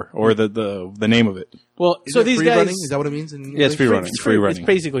parkour, or the name of it. Well, so these free guys, running? Is that what it means? In Yeah, it's free running. It's free running. It's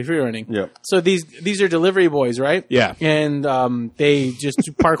basically free running. Yeah. So these are delivery boys, right? Yeah. And they just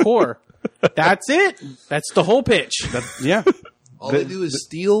do parkour. That's it. That's the whole pitch. Yeah. All they do is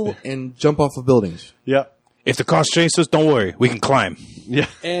steal and jump off of buildings. Yeah. If the cops chase us, don't worry, we can climb. Yeah.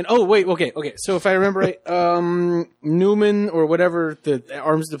 And okay. So if I remember right, Newman or whatever the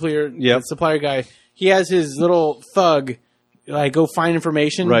arms depleter, Yep. the supplier guy, he has his little thug like go find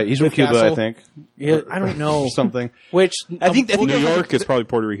information. Right. He's from with Cuba, Castle. I think. Yeah, I don't know Or something. which. I think New there's York is probably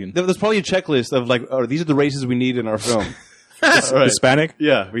Puerto Rican. There's probably a checklist of like, oh, these are the races we need in our film. All right. Hispanic,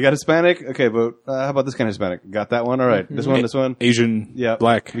 Yeah, we got Hispanic. Okay, but how about this kind of Hispanic? Got that one. All right, this one. Asian, Yeah,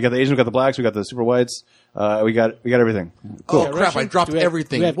 black. We got the Asian. We got the blacks. We got the super whites. We got everything. Oh Yeah, crap! Russian? I dropped Do we have-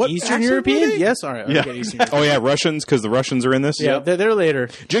 everything. Do we have What Eastern accent European? were they? Yes. All right. Yeah. Okay, Eastern European. Oh yeah, Russians, because the Russians are in this. Yeah, they're later.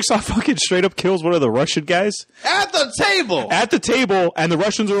 Jigsaw fucking straight up kills one of the Russian guys At the table. at the table, and the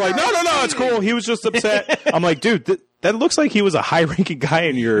Russians are like, "No, it's cool. He was just upset." I'm like, dude, that looks like he was a high-ranking guy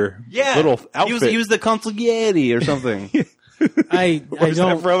in your little outfit. He was the consigliere or something. I Where's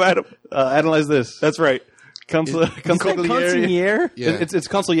don't. that from, Adam? Analyze this. That's right. Consigliere. Consigliere? Yeah. It's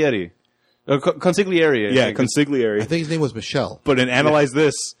consigliere. Consigliere. I Yeah, think. consigliere. I think his name was Michelle. But in analyze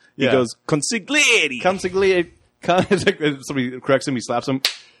this, he Yeah. goes consigliere. Consigliere. It's like somebody corrects him, he slaps him.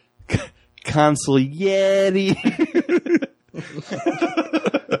 Consigliere.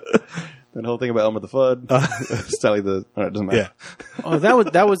 That whole thing about Elmer the Fudd. Sally the. All right, doesn't matter. Yeah. Oh, that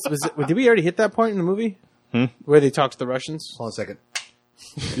was it, did we already hit that point in the movie? Where they talked to the Russians? Hold on a second.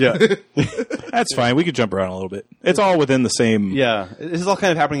 Yeah, That's fine. We could jump around a little bit. It's all within the same. yeah. This is all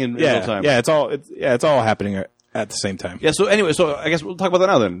kind of happening in real time. Yeah, it's all happening at the same time. Yeah, so anyway, I guess we'll talk about that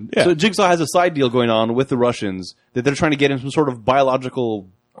now then. Yeah. So Jigsaw has a side deal going on with the Russians that they're trying to get him some sort of biological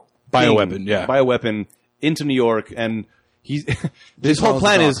Bioweapon, yeah. bioweapon into New York, and he's his Jigsaw's whole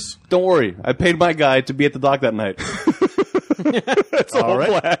plan the is, don't worry, I paid my guy to be at the dock that night. That's the whole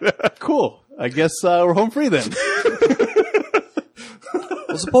plan. Cool. I guess we're home free then.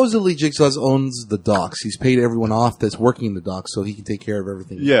 Well, supposedly Jigsaw owns the docks. He's paid everyone off that's working in the docks so he can take care of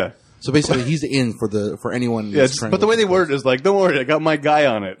everything. Yeah. So basically, he's the in for anyone. Yeah, that's trying but to the way work they the word it is like, don't worry, I got my guy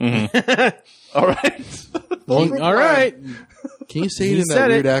on it. All right. All right. Can you say He it in said that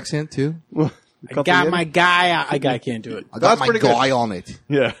weird it. accent too? I got my guy. I can't do it. I got That's my pretty good. guy on it.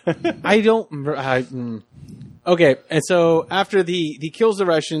 Yeah. I don't. Okay, and so after he kills the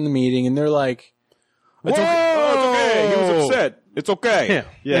Russian in the meeting, and they're like, It's okay. He was upset. It's okay. yeah,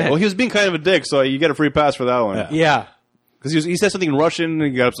 Yeah. Well, he was being kind of a dick, so you get a free pass for that one. yeah. Because he says something in Russian,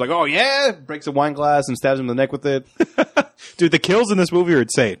 and he got up like, "Oh yeah!" breaks a wine glass and stabs him in the neck with it. Dude, the kills in this movie are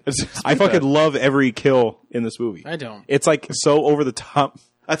insane. I fucking love every kill in this movie. I don't. It's like so over the top.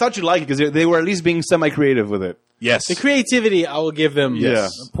 I thought you'd like it because they were at least being semi-creative with it. Yes. The creativity, I will give them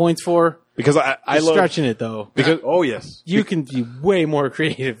Yes. points for. Because I You're love stretching it though. because Oh yes. You can be way more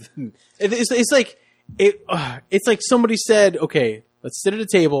creative. It's like it's like somebody said, "Okay, let's sit at a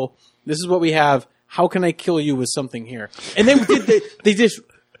table. This is what we have. How can I kill you with something here?" And then they just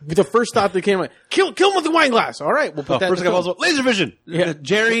the first thought that came like, kill him with the wine glass. All right, we'll put that. First in guy the falls film. out, laser vision. Yeah.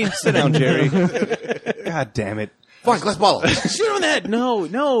 Jerry, sit down, Jerry. God damn it. Fine, glass bottle. Shoot him in the head.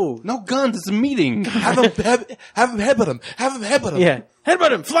 No. No guns. It's a meeting. have him headbutt him. Have him headbutt him. Yeah,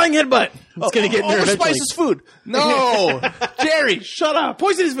 headbutt him. Flying headbutt. It's gonna get in there eventually. spices food. No, Jerry, shut up.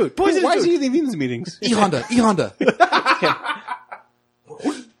 Poison his food. Poison Why his is he food. even in these meetings? E Honda.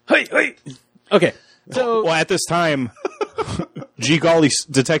 Hey. Okay. So well, at this time, G. Golly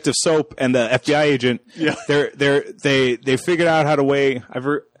Detective Soap and the FBI agent, they figured out how to weigh.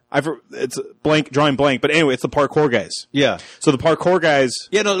 It's drawing blank, but anyway, it's the parkour guys. Yeah. So the parkour guys,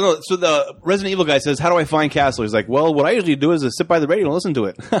 Yeah, no. So the Resident Evil guy says, "How do I find Castle?" He's like, "Well, what I usually do is sit by the radio and listen to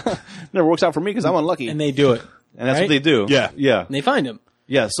it. Never works out for me because I'm unlucky." and they do it. And that's right? what they do. Yeah. Yeah. And they find him.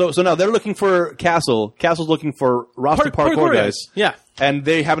 Yeah. So now they're looking for Castle. Castle's looking for Rasta parkour guys. Yeah. And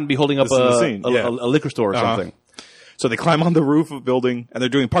they happen to be holding up This is the scene, yeah. a liquor store or something. so they climb on the roof of a building and they're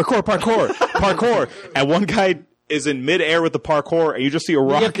doing parkour, and one guy is in midair with the parkour, and you just see a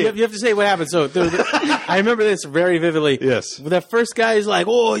rocket. You have to say what happened. So I remember this very vividly. Yes. The first guy is like,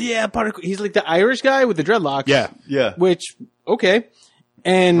 "Oh yeah, parkour." He's like the Irish guy with the dreadlocks. Yeah. Yeah. Which okay,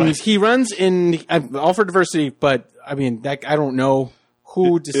 and he runs in all for diversity, but I mean that I don't know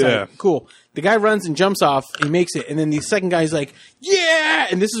who decided. Yeah. Cool. The guy runs and jumps off. He makes it, and then the second guy's like, "Yeah!"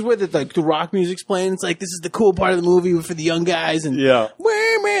 And this is where the rock music's playing. It's like this is the cool part of the movie for the young guys. And Yeah.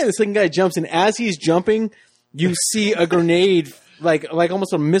 man, the second guy jumps, and as he's jumping, you see a grenade, like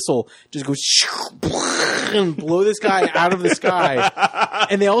almost a missile, just go and blow this guy out of the sky.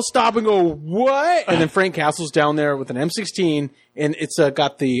 And they all stop and go, "What?" And then Frank Castle's down there with an M16, and it's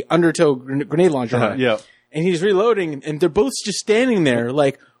got the undertow grenade launcher on it. Yeah. And he's reloading, and they're both just standing there,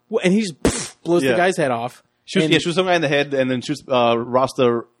 like, and he just blows Yeah. the guy's head off. Shoots some guy in the head and then shoots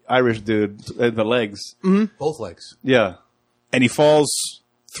Rasta Irish dude in the legs. Both legs. Yeah. and he falls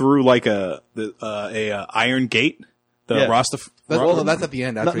through like a iron gate. The Yeah. Rasta. That's at the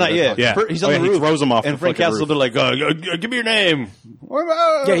end. After Not he yet. does Yeah. He's on Oh, the yeah, he roof. throws him off And the Frank fucking Castle, roof. they're like, give me your name.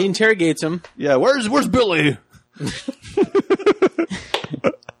 Yeah, he interrogates him. Yeah, where's Billy?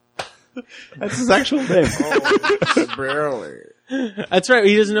 That's his actual name. Barely. That's right.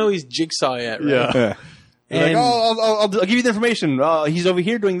 He doesn't know he's Jigsaw yet, right? Yeah. They're And like, I'll give you the information. He's over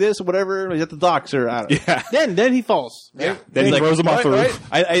here doing this or whatever. He's at the docks or I don't know. Yeah. then he falls. Right? Then he Like, throws him off the all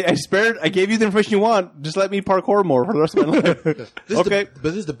roof. right. I gave you the information you want. Just let me parkour more for the rest of my life. Okay. But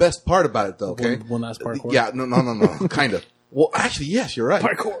this is the best part about it, though. Okay. One last parkour. Yeah. No. Kind of. Well, actually, yes, you're right.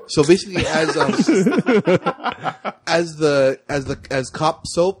 Parkour. So basically, as Cop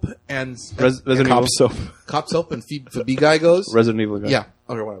Soap and Resident Cop Evil. soap. Cop Soap and Phoebe guy goes. Resident Evil guy. Yeah.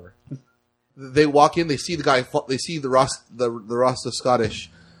 Okay, whatever. They walk in. They see the guy. They see the Rasta Scottish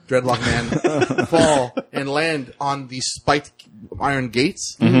dreadlock man fall and land on these spiked iron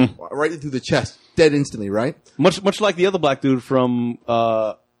gates right through the chest, dead instantly. Right. Much like the other black dude from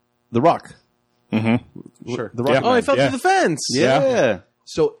The Rock. Sure. The Rock. Yeah. Oh, I fell Yeah. through the fence. Yeah.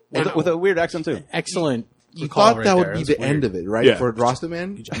 So With a weird accent too. Excellent. you recall thought right that would there. be That's the weird. end of it, right? Yeah. For Rasta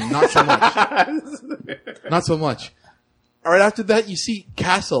Man, not so much. Not so much. All right. After that, you see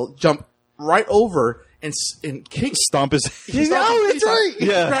Castle jump right over and kicks. Stomp his. He's that's right.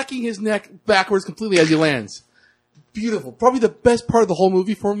 Yeah. cracking his neck backwards completely as he lands. Beautiful. Probably the best part of the whole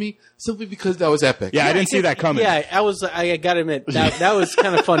movie for me, simply because that was epic. Yeah, I didn't see that coming. Yeah, I gotta admit, that was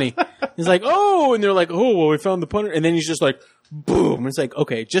kind of funny. He's like, oh, and they're like, oh, well, we found the punter. And then he's just like, boom. It's like,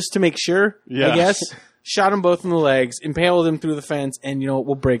 okay, just to make sure, Yeah. I guess, shot him both in the legs, impaled him through the fence, and,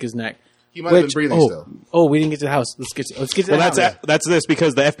 we'll break his neck. He might have been breathing still. Oh, we didn't get to the house. Let's get to the Well, house. that's this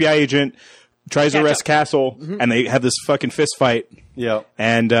because the FBI agent tries to arrest Castle, and they have this fucking fist fight. Yeah.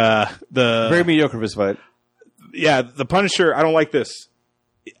 And the Very mediocre fist fight. the Punisher. I don't like this.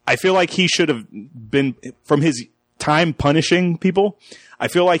 I feel like he should have been from his time punishing people. I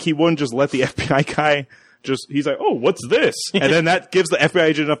feel like he wouldn't just let the FBI guy. He's like, oh, what's this? And then that gives the FBI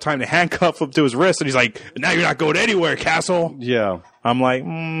agent enough time to handcuff him to his wrist, and he's like, now you're not going anywhere, Castle. Yeah. I'm like, I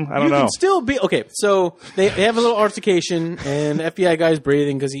don't You know. can still be okay. So they have a little altercation, and the FBI guy's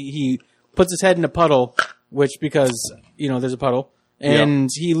breathing because he puts his head in a puddle, because there's a puddle, and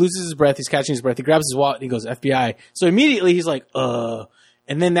he loses his breath. He's catching his breath. He grabs his wallet. And he goes FBI. So immediately he's like,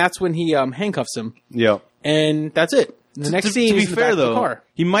 and then that's when he handcuffs him, Yeah. and that's it. The next scene, to be he's in the fair back of the though, car.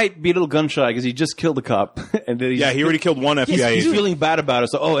 he might be a little gun shy because he just killed a cop, and then Yeah, he already killed one FBI he's agent. feeling bad about it.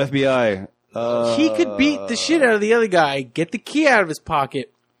 So, FBI. He could beat the shit out of the other guy, get the key out of his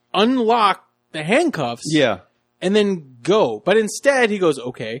pocket, unlock the handcuffs, Yeah. and then go. But instead, he goes,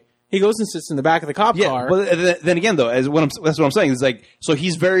 okay. He goes and sits in the back of the cop Yeah, car. but then again, though, that's what I'm saying. Is like, so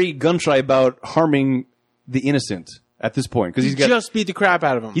he's very gun shy about harming the innocent at this point because he just beat the crap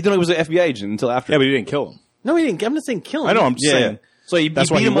out of him. he didn't know he was an FBI agent until after. Yeah, but he didn't kill him. No, he didn't. I'm not saying kill him. I know. I'm just saying. So That's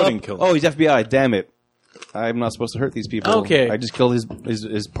he why beat he him wouldn't up. kill him. Oh, he's FBI. Damn it! I'm not supposed to hurt these people. Okay. I just killed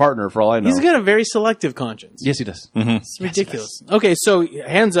his partner for all I know. He's got a very selective conscience. Yes, he does. It's ridiculous. Okay, so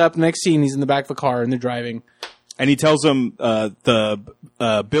hands up. Next scene, he's in the back of a car and they're driving. And he tells him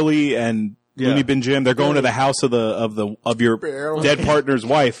Billy and Looney Bin Jim they're going to the house of your dead partner's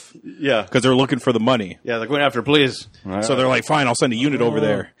wife Yeah, because they're looking for the money. yeah, they're going after police. So they're like, "Fine, I'll send a unit over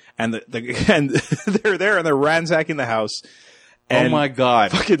there." And and they're there and they're ransacking the house. And oh my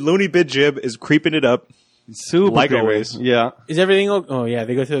god, fucking Looney Bin Jim is creeping it up. super Like creepy. always. Yeah, Is everything okay? Oh, yeah,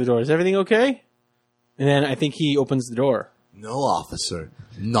 they go through the door. Is everything okay? And then I think he opens the door. No, officer.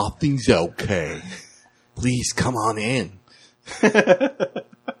 Nothing's okay. Please come on in.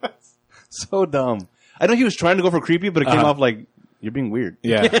 so dumb. I know he was trying to go for creepy, but it came off like you're being weird.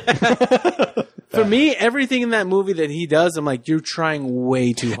 Yeah, For me, everything in that movie that he does, I'm like, you're trying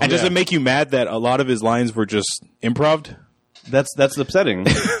way too hard. and does it make you mad that a lot of his lines were just improv? That's upsetting.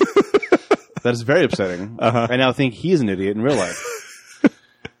 That is very upsetting. I now think he is an idiot in real life.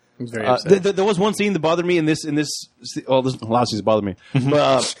 It's very upsetting. There was one scene that bothered me in this. Oh, there's a lot of scenes that bother me.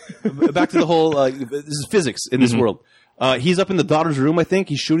 But back to the whole. This is physics in this world. He's up in the daughter's room. I think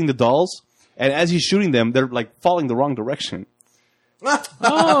he's shooting the dolls, and as he's shooting them, they're like falling the wrong direction.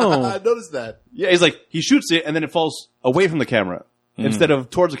 Oh. I noticed that. Yeah, he's like he shoots it, and then it falls away from the camera instead of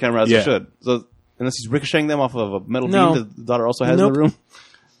towards the camera as Yeah. it should. So unless he's ricocheting them off of a metal No. beam that the daughter also has Nope. in the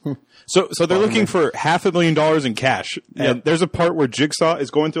room. So they're looking for $500,000 in cash, and there's a part where Jigsaw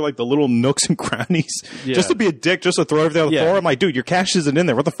is going through like the little nooks and crannies just to be a dick, just to throw everything on the Yeah. floor. I'm like, dude, your cash isn't in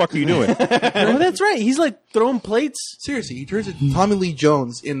there. What the fuck are you doing? Oh, that's right. He's like throwing plates. Seriously, he turns into Tommy Lee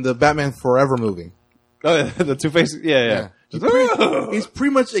Jones in the Batman Forever movie. Oh, yeah, the Two-Face. Yeah. He's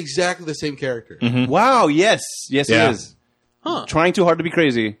pretty much exactly the same character. Wow. Yes. Yes, Yeah. he is. Huh. Trying too hard to be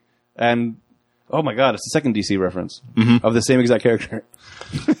crazy, and oh my god, it's the second DC reference of the same exact character.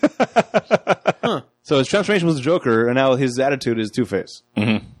 So his transformation was the Joker, and now his attitude is Two-Face.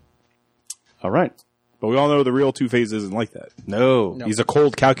 All right. But we all know the real Two-Face isn't like that. No. He's a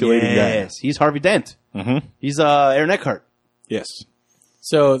cold, calculating guy. Yes, he's Harvey Dent. He's Aaron Eckhart. Yes.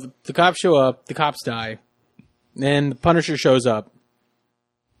 So the cops show up. The cops die. Then the Punisher shows up.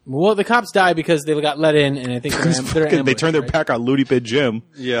 Well, the cops die because they got let in, and I think they're They ambushed, turned their right? back on Looney Bin Jim.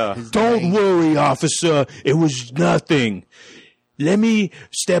 Yeah. Don't worry, officer. It was nothing. Let me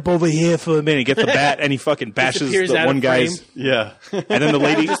step over here for a minute. Get the bat, and he fucking bashes Disappears the out one of guy's. frame. Yeah. And then the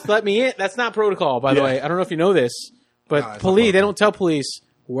lady. Just let me in. That's not protocol, by the Yeah. way. I don't know if you know this, but it's not police, they don't tell police,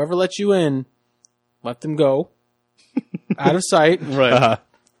 whoever lets you in, let them go out of sight. Right.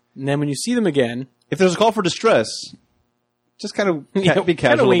 And then when you see them again, If there's a call for distress, just kind of be kinda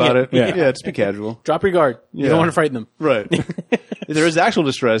casual wing about it. it. Yeah. Just be casual. drop your guard. You Yeah. don't want to frighten them. Right. If there is actual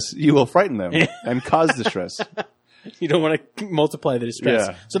distress, you will frighten them and cause distress. You don't want to multiply the distress.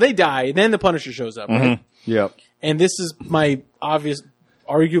 Yeah. So they die. Then the Punisher shows up, right? Yeah. And this is my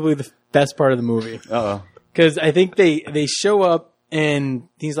arguably the best part of the movie. Uh-oh. Because I think they show up And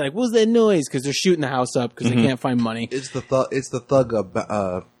he's like, "What's that noise?" Because they're shooting the house up because they can't find money. It's the thug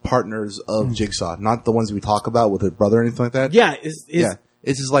partners of Jigsaw, not the ones we talk about with her brother or anything like that. Yeah,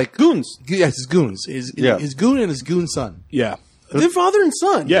 It's his like goons. Yeah, it's his goons. His goon and his goon son. Yeah. Their father and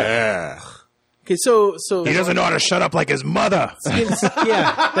son. Yeah. Okay, so He doesn't know how to shut up like his mother.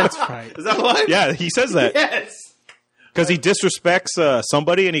 yeah, that's right. Is that a line? Yeah, he says that. Yes. Because he disrespects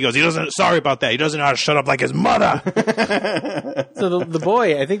somebody, and he goes, sorry about that. He doesn't know how to shut up like his mother. So the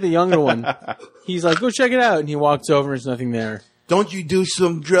boy, I think the younger one, he's like, "Go check it out," and he walks over, and there's nothing there. Don't you do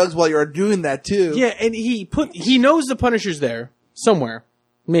some drugs while you're doing that too? Yeah, and he knows the Punisher's there somewhere,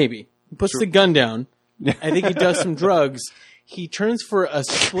 maybe. He puts the gun down. I think he does some drugs. He turns for a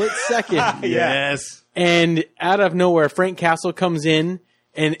split second. Yes. And out of nowhere, Frank Castle comes in,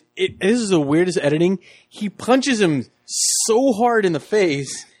 and this is the weirdest editing. He punches him so hard in the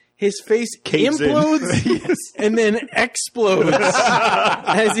face, his face Caves implodes and then explodes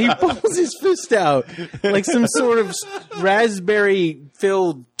as he pulls his fist out like some sort of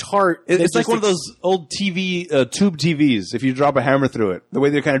raspberry-filled tart. It's like one of those old TV, tube TVs, if you drop a hammer through it. The way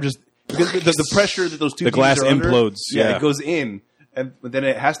they're kind of just... Because the pressure that those two The glass TVs are under, implodes, yeah. it goes in, but then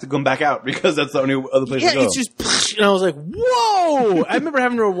it has to come back out because that's the only other place to go. it's just, and I was like, whoa! I remember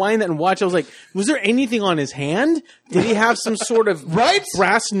having to rewind that and watch. I was like, was there anything on his hand? Did he have some sort of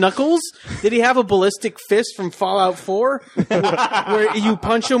brass knuckles? Did he have a ballistic fist from Fallout 4 where you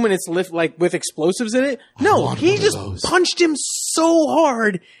punch him and it's like with explosives in it? No, he just punched him so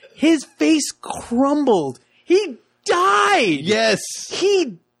hard, his face crumbled. He died. Yes.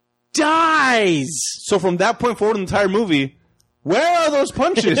 He dies. So from that point forward in the entire movie, where are those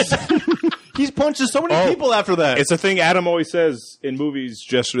punches? He's punched so many people after that. It's a thing Adam always says in movies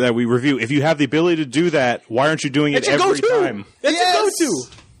just that we review. If you have the ability to do that, why aren't you doing it every time? That's a go-to.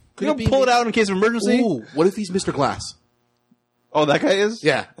 You don't pull it out in case of emergency? Ooh, what if he's Mr. Glass? Oh, that guy is?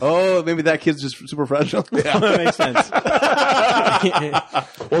 Yeah. Oh, maybe that kid's just super fragile. That makes sense.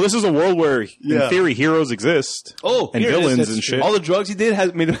 Well, this is a world where, in theory, heroes exist. Oh, and here it is. villains That's and true. shit. All the drugs he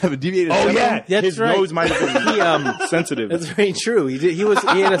did made him have a deviated Oh septum. yeah, That's his right. nose might have been sensitive. That's very true. He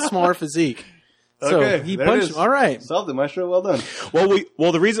had a smaller physique. So Okay, he there it punched. is. All right. Solved it, Maestro. Well done. The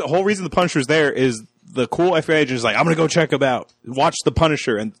whole reason the Punisher's there is the cool FBI agent is like, I'm gonna go check him out, watch the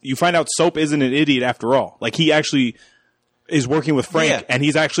Punisher, and you find out Soap isn't an idiot after all. Like he actually is working with Frank, and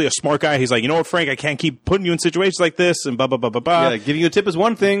he's actually a smart guy. He's like, you know what, Frank, I can't keep putting you in situations like this, and blah blah blah blah blah. Yeah, giving you a tip is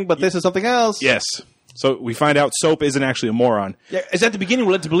one thing, but this is something else. Yes. So we find out Soap isn't actually a moron. Yeah, it's at the beginning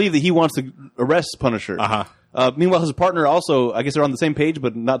we're led to believe that he wants to arrest Punisher. Uh-huh. Meanwhile, his partner also, I guess they're on the same page,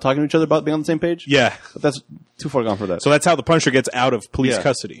 but not talking to each other about being on the same page. Yeah. But that's too far gone for that. So that's how the Punisher gets out of police Yeah.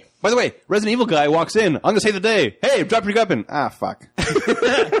 custody. By the way, Resident Evil guy walks in. I'm going to save the day. Hey, drop your weapon. Ah, fuck.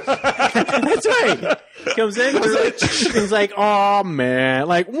 That's right. Comes in. He's like, oh man,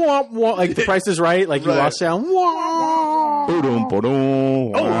 like womp womp, like The Price is Right. Like you lost sound. Womp. Ba-dum,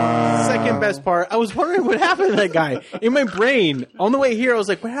 ba-dum. Second best part. I was wondering what happened to that guy. In my brain, on the way here, I was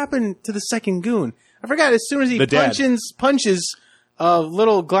like, what happened to the second goon? I forgot. As soon as he The dad. punches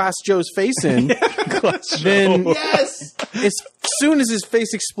little Glass Joe's face in, then Yes. as soon as his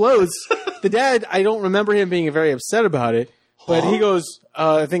face explodes, the dad, I don't remember him being very upset about it, but he goes,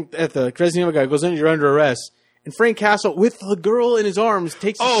 I think at the Resident Evil guy goes, you're under arrest. And Frank Castle, with the girl in his arms,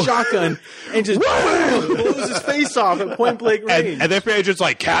 takes a shotgun and just blows his face off at point blank range. And the FBI agent's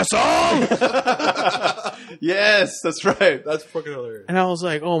like, Castle! Yes, that's right. That's fucking hilarious. And I was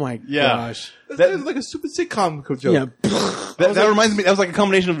like, oh my gosh. That's like a stupid sitcom joke. Yeah. That reminds me, that was like a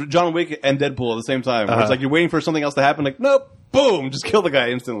combination of John Wick and Deadpool at the same time. Where it's like you're waiting for something else to happen, like, nope, boom, just kill the guy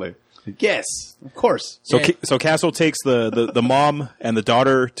instantly. Yes, of course. So, Yeah. so Castle takes the mom and the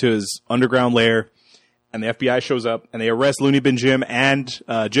daughter to his underground lair, and the FBI shows up, and they arrest Looney Bin Jim and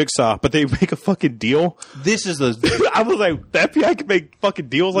Jigsaw, but they make a fucking deal. This is the I was like, the FBI can make fucking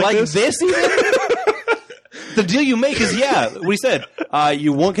deals like this? even? The deal you make is, what he said.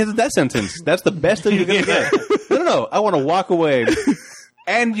 You won't get the death sentence. That's the best deal you're going to get. No. I want to walk away,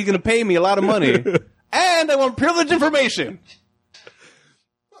 and you're going to pay me a lot of money, and I want privileged information.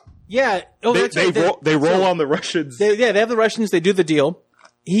 Yeah. Oh, that's right. They roll on the Russians. They have the Russians. They do the deal.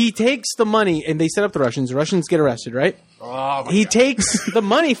 He takes the money, and they set up the Russians. The Russians get arrested, right? He takes the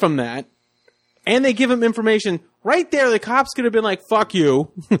money from that, and they give him information. Right there, the cops could have been like, fuck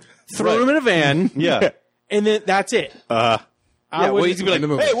you. Throw him in a van. Yeah. And then that's it. Well, he's gonna be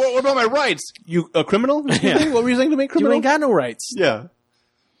like, hey, what about my rights? You a criminal? Yeah. What were you saying to me, You criminal? ain't got no rights. Yeah.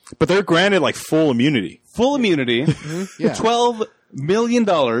 But they're granted like full immunity Full immunity. Yeah. $12 million.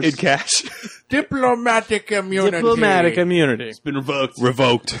 in cash. Diplomatic immunity. Diplomatic immunity. been revoked.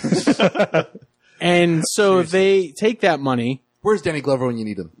 Revoked. And so they take that money, Where's Danny Glover when you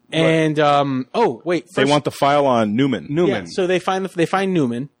need him? And oh wait, They first- want the file on Newman. yeah, so they find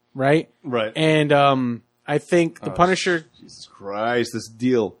Newman, right? Right. And I think the Punisher Jesus Christ, this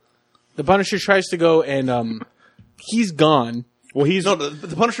deal. tries to go and he's gone. Well, he's No,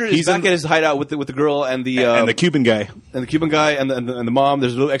 the Punisher is He's back in- at his hideout with the girl and the and the Cuban guy. Cuban guy and the mom.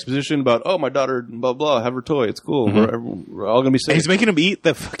 There's a little exposition about my daughter blah blah have her toy. It's cool. We're all gonna be safe. He's making him eat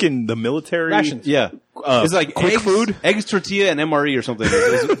the military Rations. yeah, it's like quick food? eggs, tortilla, and MRE or something.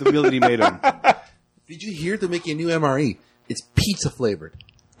 Is the meal that he made him. Did you hear they're making a new MRE? It's pizza flavored.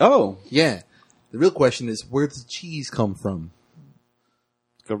 Oh, Yeah. The real question is, where does the cheese come from?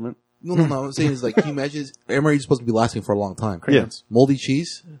 government. No. What I'm saying is, like, can you imagine MRE is supposed to be lasting for a long time? Yeah. Moldy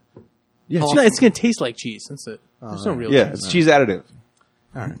cheese? Yeah, It's going to taste like cheese. That's it. There's no real. yeah, it's cheese additive.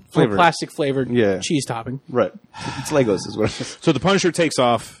 All right. Flavored. Plastic flavored Yeah. cheese topping. Right. It's Legos, is what it is. So the Punisher takes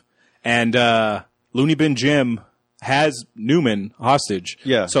off, and Looney Bin Jim has Newman hostage.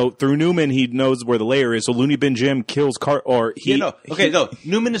 Yeah. So through Newman, he knows where the lair is. So Looney Bin Jim kills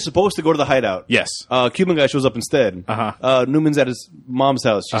Newman is supposed to go to the hideout. Yes. Cuban guy shows up instead. Uh-huh. Newman's at his mom's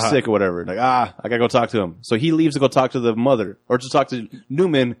house. She's sick or whatever. Like, I gotta go talk to him. So he leaves to go talk to the mother, or to talk to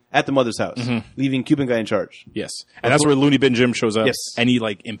Newman at the mother's house, leaving Cuban guy in charge. Yes. And that's where Looney Bin Jim shows up. Yes. And he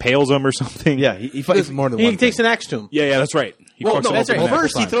like impales him or something. Yeah, he There's more than He one takes thing. an axe to him. Yeah, that's right. He Well, fucks no, him that's up right. in that.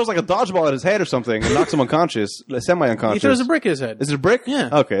 First, he throws like a dodgeball at his head or something and knocks him unconscious, semi-unconscious. He throws a brick at his head. Is it a brick? Yeah.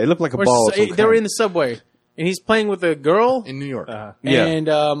 Okay, it looked like a Or ball. s- of some they were kind. in the subway, and he's playing with a girl. In New York. Yeah. And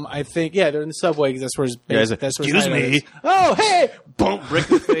I think they're in the subway because that's where his Yeah, he's like, that's where his excuse hideout me. is. Oh, hey! Boom! Brick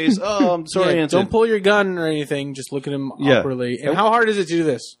in the face. Oh, I'm sorry. Yeah, don't pull your gun or anything. Just look at him Yeah. awkwardly. And how hard is it to do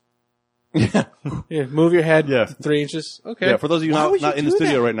this? Yeah, move your head Yeah. 3 inches. Okay. Yeah, for those of you Why not, would you not in the do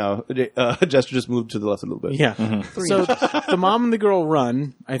studio that? right now, Jester just moved to the left a little bit. Yeah. So the mom and the girl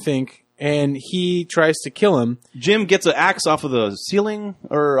run, I think, and he tries to kill him. Jim gets an axe off of the ceiling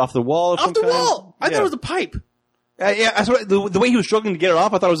or off the wall. Of Off some the kind. wall! I Yeah. thought it was a pipe. Yeah, that's what, the way he was struggling to get it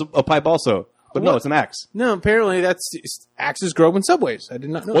off, I thought it was a pipe also. But no, it's an axe. No, apparently that's axes grow in subways. I did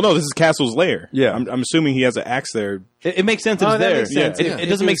not know. Well, no, this is Castle's lair. Yeah. I'm assuming he has an axe there. It makes sense. Oh, It's that there. makes sense. It, Yeah. it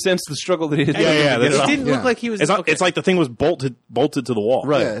doesn't make sense the struggle that he had. Yeah, yeah, to get that's- it it off. didn't Yeah. look like he was. It's, not, okay. it's like the thing was bolted to the wall.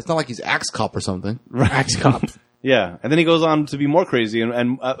 Right. Yeah, it's not like he's Axe Cop or something. axe cop. Yeah, and then he goes on to be more crazy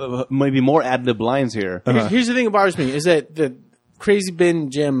and maybe more ad-lib lines here. Here's the thing that bothers me is that the crazy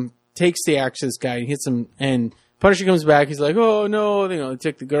bin Jim takes the axe to this guy and hits him, and Punisher comes back. He's like, "Oh no, they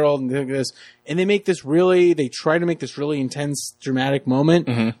took the girl and they took this," and they try to make this really intense, dramatic moment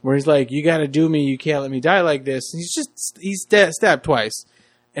where he's like, "You got to do me. You can't let me die like this." And he's stabbed twice,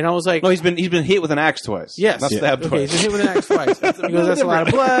 and I was like, No, he's been hit with an axe twice. Yes. not stabbed Okay, twice. he's been hit with an axe twice. He goes, that's a lot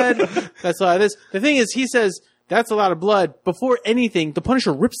of blood. That's a lot of this. The thing is, he says, that's a lot of blood. Before anything, the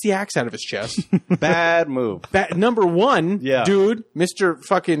Punisher rips the axe out of his chest. Bad move. Number one, Yeah. dude, Mr.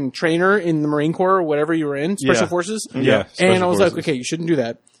 fucking trainer in the Marine Corps or whatever you were in, Special Yeah. Forces. Yeah, And Special I was Forces. like, okay, you shouldn't do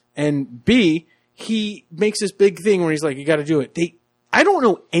that. And B, he makes this big thing where he's like, you got to do it. I don't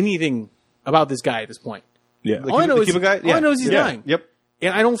know anything about this guy at this point. Yeah. All I know the is Cuban guy? all I know is he's Yeah. dying. Yep.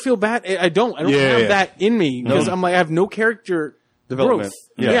 And I don't feel bad. I don't Yeah, have yeah. that in me because I'm like, I have no character Development. growth.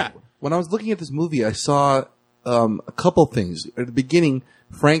 Yeah. Yeah. When I was looking at this movie, I saw a couple things. At the beginning,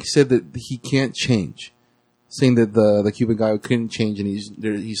 Frank said that he can't change, saying that the Cuban guy couldn't change and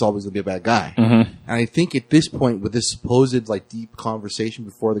he's always going to be a bad guy. And I think at this point, with this supposed like deep conversation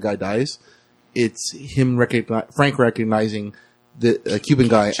before the guy dies, it's him Frank recognizing the Cuban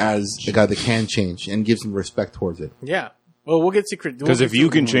guy as the guy that can change and gives him respect towards it. Yeah. Well, we'll get secret. Because if you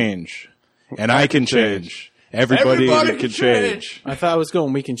can change, and I can change, everybody can change. I thought I was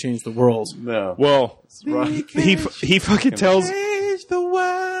going, we can change the world. No. Well, Right. he fucking tells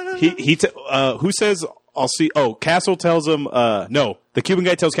who says I'll see. Oh, Castle tells him. No, the Cuban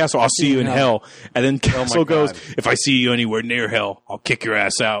guy tells Castle, "I'll see you in hell." And then Castle goes, God. "If I see you anywhere near hell, I'll kick your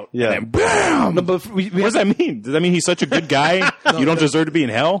ass out." Yeah. And then bam. No, but we What does that mean? Does that mean he's such a good guy? You don't deserve to be in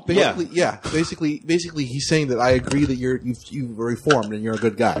hell? Basically, Basically, he's saying that I agree that you've reformed and you're a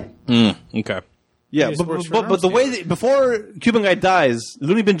good guy. Okay. Yeah, just works for but the way that, before Cuban guy dies,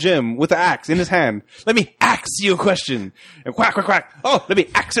 Looney Bin Jim with the axe in his hand. Let me axe you a question. And quack quack quack. Oh, let me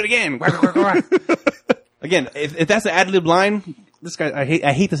axe it again. Quack quack quack quack. Again, if that's the ad lib line, this guy I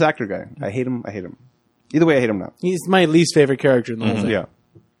hate this actor guy. I hate him. Either way, I hate him now. He's my least favorite character in the whole thing. Yeah.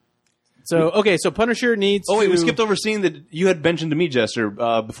 So Punisher needs Oh wait, to... we skipped over a scene that you had mentioned to me, Jester,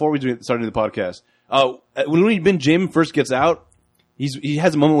 before we started the podcast. When Looney Bin Jim first gets out, he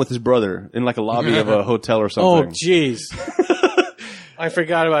has a moment with his brother in like a lobby of a hotel or Oh, something. jeez. I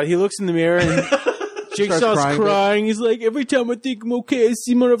forgot about it. He looks in the mirror and Jigsaw's crying, crying. He's like, every time I think I'm okay, I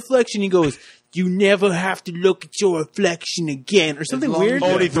see my reflection. He goes, you never have to look at your reflection again, or something weird.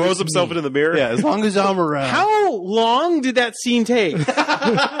 Oh, and he throws himself into the mirror. Yeah, as long as I'm around. How long did that scene take? He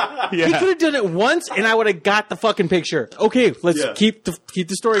could have done it once, and I would have got the fucking picture. Okay, let's keep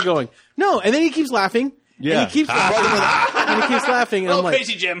the story going. No, and then he keeps laughing. Yeah. And he keeps laughing. And he keeps laughing. And I'm like,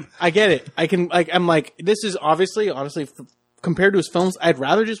 crazy Jim. I get it. I'm like, this is honestly, compared to his films, I'd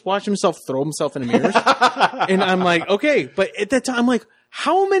rather just watch himself throw himself in mirrors. And I'm like, okay, but at that time, I'm like,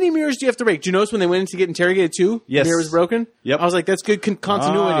 how many mirrors do you have to break? Do you notice when they went in to get interrogated too? Yes. The mirror was broken? Yep. I was like, that's good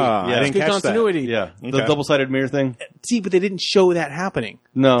continuity. I That's didn't good catch that. continuity. Yeah, Okay. the double-sided mirror thing. See, but they didn't show that happening.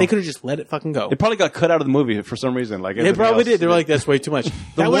 No. They could have just let it fucking go. It probably got cut out of the movie for some reason. Like They everything probably else. did. They were like, that's way too much. The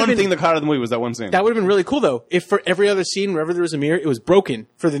That would've one been- thing that cut out of the movie was that one scene. That would have been really cool, though. If for every other scene, wherever there was a mirror, it was broken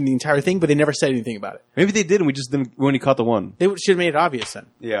for the entire thing, but they never said anything about it. Maybe they did, and we just didn't. We only caught the one. They should have made it obvious then.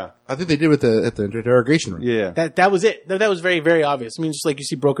 Yeah. I think they did with at the interrogation room. Yeah. That was it. That was very, very obvious. I mean, just like you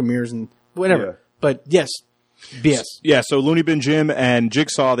see broken mirrors and whatever. Yeah. But yes, BS. Yeah, so Looney Bin Jim and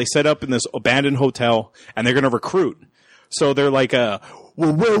Jigsaw, they set up in this abandoned hotel, and they're going to recruit. So they're like, well,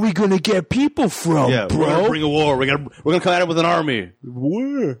 where are we going to get people from, Yeah, we're bro? gonna bring a war. We're gonna come at it with an army.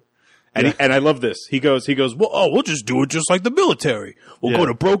 Where? And, and I love this. He goes, well, we'll just do it just like the military. We'll Yeah. go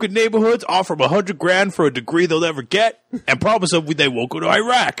to broken neighborhoods, offer them $100,000 for a degree they'll never get, and promise them they won't go to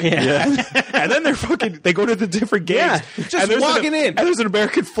Iraq. Yeah. And then they go to the different gangs. Yeah, just and there's walking in. And there's an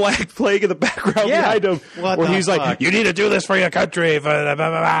American flag playing in the background Yeah. behind him. What where the he's fuck? like, you need to do this for your country. Blah, blah, blah,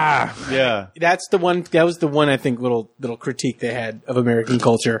 blah. Yeah. That's the one. That was the one I think little critique they had of American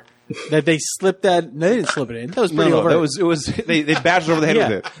culture. That they slipped that. No, they didn't slip it in. That was pretty over. That was it. Was they bashed over the head Yeah.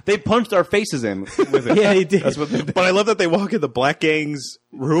 with it? They punched our faces in with it. Yeah, they did. That's what they did. But I love that they walk in the black gang's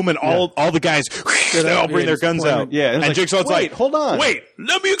room and all the guys, they all bring their guns out. Yeah, and and it's like, Jigsaw's wait, like, hold on. Wait,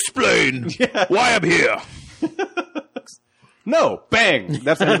 let me explain why I'm here. No, bang.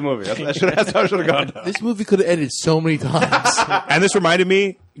 That's the end of the movie. That's how it should have gone down. This movie could have ended so many times. And this reminded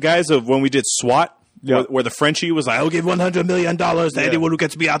me, guys, of when we did SWAT. Yeah. Where the Frenchie was like, I'll give $100 million to anyone who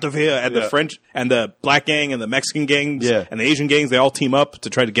gets me out of here. And the French and the black gang and the Mexican gangs and the Asian gangs, they all team up to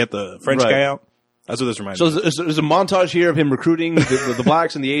try to get the French Right. guy out. That's what this reminds So me of. there's a montage here of him recruiting the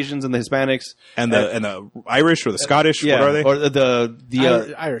blacks and the Asians and the Hispanics And the Irish or the Scottish, what are they? or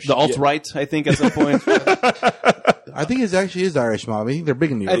the Irish. the alt right. I think at some point. I think it actually is Irish, Mom. I think they're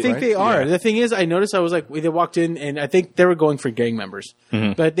big in New York. I think right? they are. The thing is, I noticed I was like, they walked in, and I think they were going for gang members,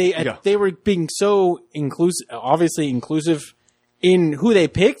 but they were being so inclusive, obviously inclusive in who they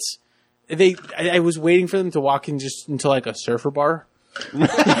picked. I was waiting for them to walk in just into like a surfer bar.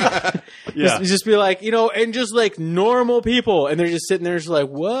 Just be like, and just like normal people, and they're just sitting there, just like,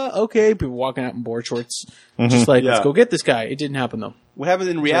 what? Okay, people walking out in board shorts, just like, let's go get this guy. It didn't happen though. What happened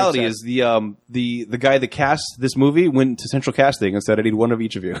in reality is the guy that cast this movie went to central casting and said, I need one of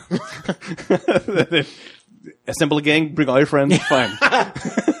each of you. Assemble a gang, bring all your friends, fine.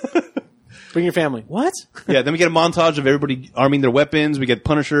 Bring your family. What? Yeah, then we get a montage of everybody arming their weapons. We get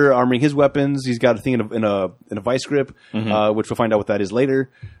Punisher arming his weapons. He's got a thing in a vice grip, which we'll find out what that is later.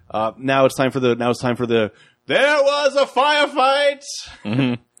 Now it's time for the there was a firefight.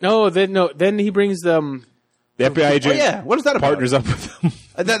 Then he brings them. The FBI agent Oh yeah, what is that about? partners up with them.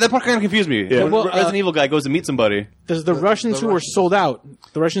 That part kind of confused me. Yeah. When Well, Resident Evil guy goes to meet somebody There's the Russians who were sold out.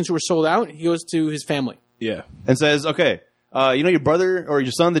 The Russians who were sold out. He goes to his family. Yeah. and says, "Okay, your brother or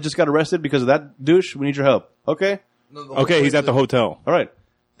your son that just got arrested because of that douche. We need your help. Okay, Okay, he's at the hotel. all right."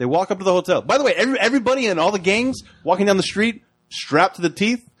 They walk up to the hotel. By the way, everybody in all the gangs walking down the street, strapped to the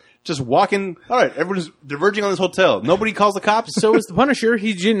teeth, just walking. All right, everyone's diverging on this hotel. Nobody calls the cops. So is the Punisher.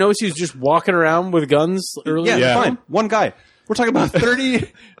 He didn't notice he was just walking around with guns earlier. Yeah, Yeah. fine. One guy. We're talking about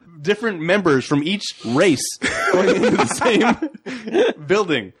 30 different members from each race going into the same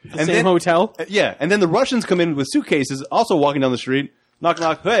building. And Same hotel. Yeah, and then the Russians come in with suitcases, also walking down the street. Knock,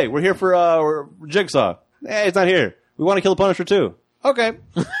 knock. Hey, we're here for Jigsaw. Hey, he's not here. We want to kill the Punisher too. Okay.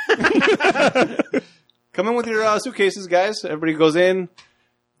 Come in with your suitcases, guys. Everybody goes in.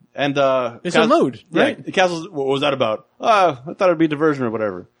 And It's unload, right? Yeah, the castle's, what was that about? I thought it'd be diversion or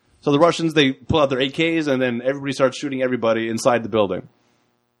whatever. So the Russians, they pull out their AKs, and then everybody starts shooting everybody inside the building.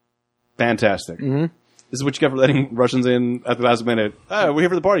 Fantastic. Mm-hmm. This is what you get for letting Russians in at the last minute. We're here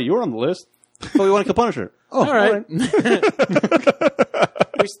for the party. You were on the list. But we want to kill Punisher. Oh, All right.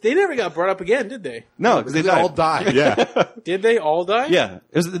 They never got brought up again, did they? No, because They all died. Yeah. Did they all die? Yeah,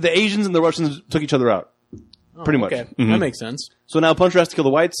 it was the Asians and the Russians took each other out. Pretty much. Okay, that makes sense. So now Punisher has to kill the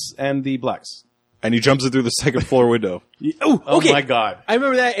whites and the blacks. and he jumps in through the second floor window. Oh okay. my god. I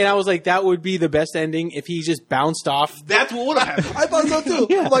remember that, and I was like, that would be the best ending if he just bounced off. That's what would have happened. I thought so too.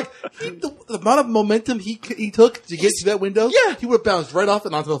 Yeah. Like the amount of momentum he took to get to that window, Yeah. he would have bounced right off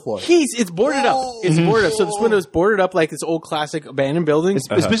and onto the floor. It's boarded up. Oh. It's boarded up. So this window's boarded up like this old classic abandoned building. It's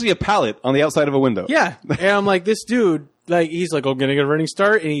basically a pallet on the outside of a window. Yeah. And I'm like, this dude, like, he's like, oh, gonna get a running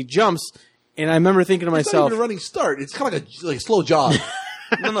start, and he jumps. And I remember thinking to It's not myself, even a running start. It's kind of like a slow jog.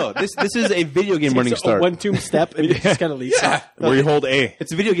 No. This is a video game running it's a start. 1-2 step, and it just kind of leads off. Where you hold A.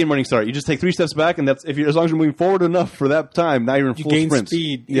 It's a video game running start. You just take 3 steps back, and that's as long as you're moving forward enough for that time. Now you're in You full gain sprint.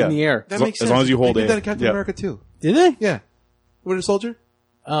 speed Yeah. in the air. That lo- makes as sense. long as you hold they did A. that in Captain Yeah. America too. Did they? Yeah, Winter Soldier.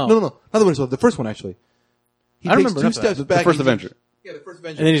 Oh. No, not the Winter Soldier. The first one actually. He I takes remember 2 that. steps The back. first he Avenger. takes- Yeah, the first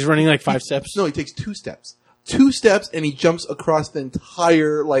Avenger. And then he's running like 5 steps. No, he takes 2 steps. 2 steps, and he jumps across the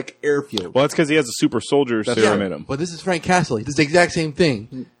entire airfield. Well, that's because he has a super soldier serum in him. But this is Frank Castle. He does the exact same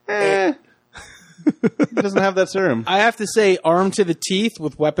thing. He doesn't have that serum. I have to say, armed to the teeth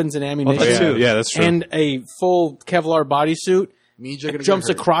with weapons and ammunition, that's true. Yeah, that's true. and a full Kevlar bodysuit, Means you're gonna jumps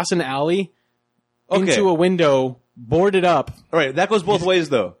get hurt. across an alley Okay. into a window, boarded up. All right, that goes both ways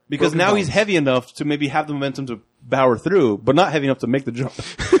though, because broken now he's bones. heavy enough to maybe have the momentum to power through, but not heavy enough to make the jump.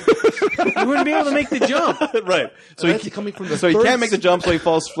 You wouldn't be able to make the jump. Right. So That's he coming from the so he third can't make the jump, so he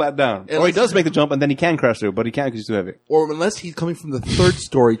falls flat down. Or he Unless- does make the jump, and then he can crash through, but he can't because he's too heavy. Or unless he's coming from the 3rd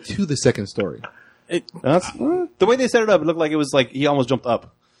story to the 2nd story. That's the way they set it up. It looked like it was like he almost jumped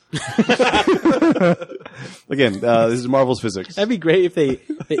up. Again, this is Marvel's physics. That'd be great if they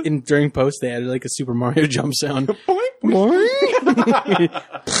during post they added like a Super Mario jump sound.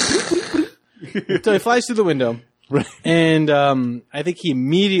 So he flies through the window, Right. and I think he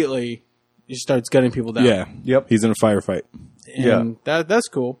immediately just starts gunning people down. Yeah. Yep. He's in a firefight. And that's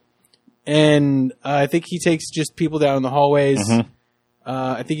cool. And I think he takes just people down in the hallways.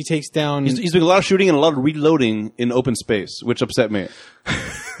 I think he takes down. He's doing a lot of shooting and a lot of reloading in open space, which upset me.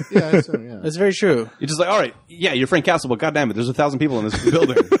 Yeah, yeah. That's very true. You're just like, all right, yeah, you're Frank Castle, but goddamn it, there's 1,000 people in this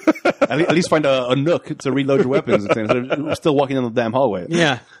building. At least find a nook to reload your weapons instead of still walking down the damn hallway.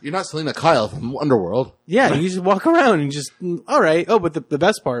 Yeah. You're not Selena Kyle from Underworld. Yeah, you just walk around and just, all right. Oh, but the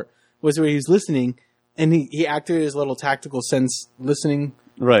best part was where he was listening, and he activated his little tactical sense listening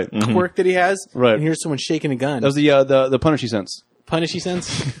Right. quirk that he has. Right. And here's someone shaking a gun. That was the punishy sense. Punishy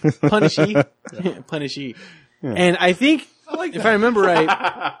sense? Punishy? Punishy. And I think, if I remember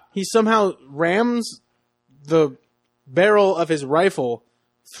right, he somehow rams the barrel of his rifle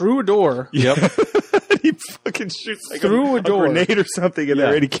through a door. Yep. He fucking shoots like Through a door. grenade or something in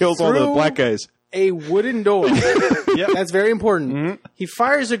there, and he kills all the Through- black guys. A wooden door. Yep. That's very important. He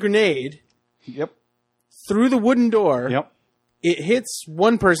fires a grenade Yep. through the wooden door. Yep. It hits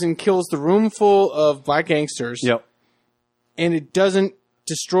one person, kills the room full of black gangsters, Yep. and it doesn't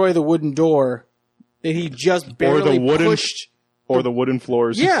destroy the wooden door that he just barely pushed. Or the wooden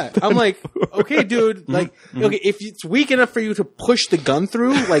floors. Yeah, I'm like, okay, dude. Like, okay, if it's weak enough for you to push the gun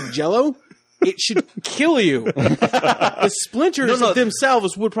through like Jello, it should kill you. The splinters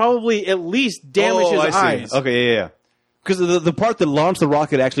themselves would probably at least damage his I see. eyes. Okay, yeah. Because the part that launched the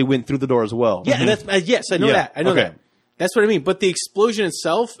rocket actually went through the door as well. Yeah, that's yes, I know Yeah, that. I know okay. that. That's what I mean. But the explosion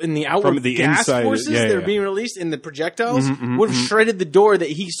itself and the outward From the gas inside, forces yeah, that are yeah. being released in the projectiles would have shredded the door that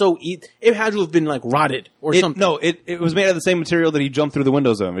he it had to have been like rotted or something. No, it was made out of the same material that he jumped through the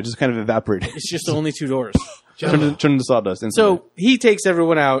windows of. It just kind of evaporated. It's just only 2 doors. turned into sawdust instantly. So he takes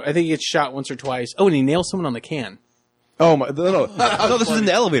everyone out. I think he gets shot once or twice. Oh, and he nails someone on the can. Oh my! No, this was in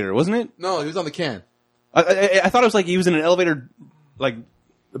the elevator, wasn't it? No, he was on the can. I thought it was like he was in an elevator, like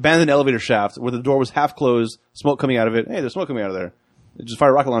abandoned elevator shaft where the door was half closed, smoke coming out of it. Hey, there's smoke coming out of there. Just fire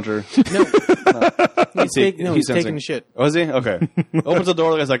a rocket launcher. No, he's He's taking a shit. Was he? Okay. Opens the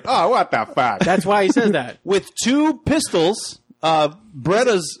door. The guy's like, "Oh, what the fuck?" That's why he says that. With 2 pistols,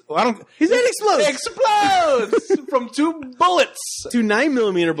 Bretta's. His head explodes. Explodes from 2 bullets. 2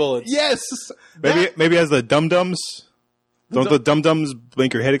 9mm bullets. Yes. Maybe as the dum-dums. Don't the dum-dums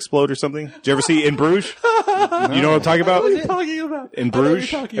make your head explode or something? Did you ever see In Bruges? You know what I'm talking about? In Bruges?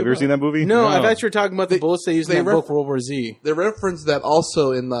 Have you ever seen that movie? No, I thought you were talking about the bullets they used in they that book, World War Z. They referenced that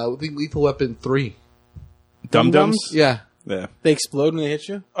also in I think Lethal Weapon 3. Dum-dums? Yeah. Yeah. They explode when they hit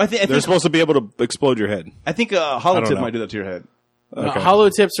you. I They're think supposed to be able to explode your head. holotip know. might do that to your head. Hollow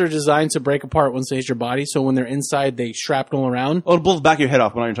tips are designed to break apart once they hit your body, so when they're inside, they shrapnel around. Oh, it'll blow the back of your head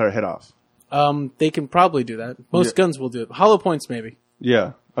off, but not your entire head off. They can probably do that. Most guns will do it. Hollow points, maybe.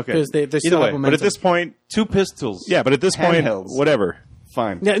 Yeah. Okay. Because they Either still way, have But momentum. at this point, 2 pistols. yeah, but at this point, Handhelds. whatever.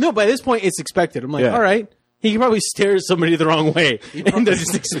 Fine. Yeah, no, by this point, it's expected. I'm like, Yeah. all right. He can probably stare at somebody the wrong way, and they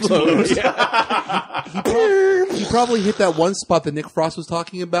just explode. He probably hit that one spot that Nick Frost was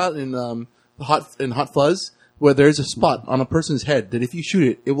talking about in Hot Fuzz where there's a spot on a person's head that if you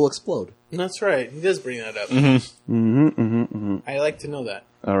shoot it will explode. That's right. He does bring that up. I like to know that.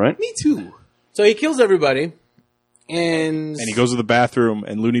 All right. Me too. So he kills everybody, and And he goes to the bathroom,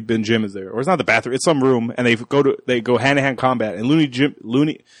 and Looney Bin Jim is there, or it's not the bathroom; it's some room, and they go hand to hand combat,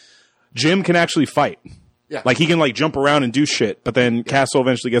 and Jim can actually fight. Yeah. Like he can like jump around and do shit, but then Castle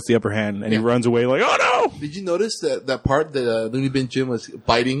eventually gets the upper hand, and he runs away like, "Oh no!" Did you notice that part that Looney Bin Jim was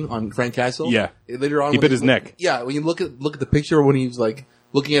biting on Frank Castle? Yeah. Later on, He when bit his neck. Yeah, when you look at the picture when he was like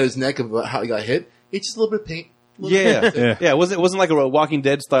looking at his neck of how he got hit, it's just a little bit of paint. Yeah. Yeah. Yeah. It wasn't like a Walking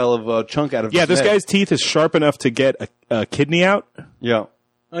Dead style of chunk out of Yeah, his this neck. guy's teeth is sharp enough to get a kidney out, Yeah.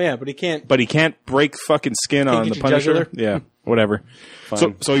 oh yeah, but he can't. but he can't break fucking skin on get the your Punisher. jugular? Yeah, whatever.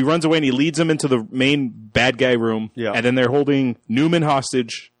 So he runs away and he leads them into the main bad guy room. Yeah. And then they're holding Newman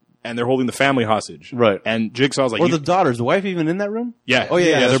hostage and they're holding the family hostage. Right. And Jigsaw's like, Or "You-" the daughters. The wife even in that room? yeah, Oh,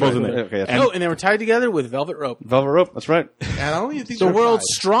 yeah, they're that's both right. in there. Okay, And- And they were tied together with velvet rope. Velvet rope. That's right. And I don't even think The they're world's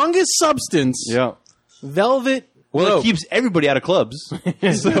tied. strongest substance, Yeah. velvet Well, rope. it keeps everybody out of clubs.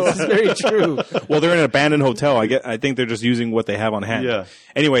 This is very true. well, they're in an abandoned hotel. I think they're just using what they have on hand. Yeah.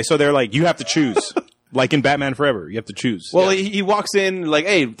 Anyway, so they're like, you have to choose. Like in Batman Forever, you have to choose. Well, he walks in like,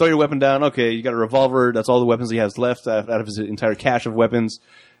 hey, throw your weapon down. Okay, you got a revolver. That's all the weapons he has left out of his entire cache of weapons.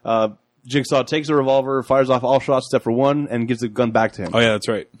 Jigsaw takes the revolver, fires off all shots except for one, and gives the gun back to him. Oh yeah, that's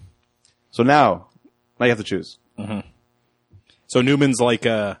right. So now you have to choose. So Newman's like,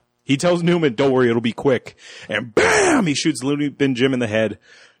 he tells Newman, "Don't worry, it'll be quick." And bam, he shoots Looney Bin Jim in the head.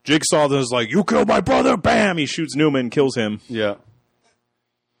 Jigsaw is like, "You killed my brother!" Bam, he shoots Newman, kills him. Yeah.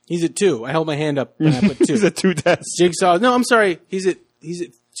 He's at 2. I held my hand up when I put 2. He's at 2 deaths. Jigsaw. No, I'm sorry. He's at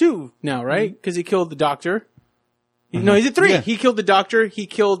 2 now, right? Because he killed the doctor. No, he's at 3. Yeah. He killed the doctor. He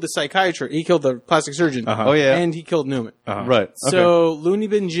killed the psychiatrist. He killed the plastic surgeon. Oh, yeah. And he killed Newman. Right. Okay. So Looney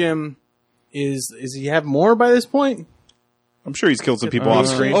Bin Jim is he have more by this point? I'm sure he's killed some people off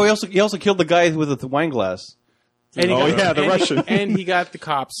screen. Oh, he also killed the guy with the wine glass. And he Oh, yeah, the and Russian. and he got the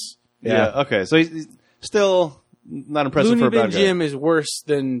cops. Yeah. Okay. So he's still not impressive Looney for a Bin bad guy. Jim is worse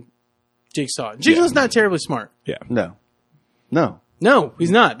than Jigsaw. Jigsaw's not terribly smart. Yeah. No. No. No,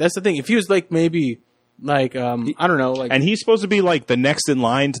 he's not. That's the thing. If he was like maybe like I don't know, like And he's supposed to be like the next in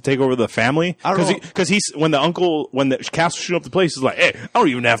line to take over the family. I don't know. Because he's when the Castle shoot up the place, he's like, "Hey, I don't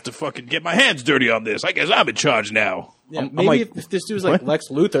even have to fucking get my hands dirty on this. I guess I'm in charge now." yeah, I'm maybe like, if this dude was like Lex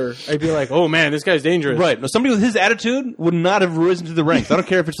Luthor, I'd be like, oh man, this guy's dangerous. Right. Now, somebody with his attitude would not have risen to the ranks. I don't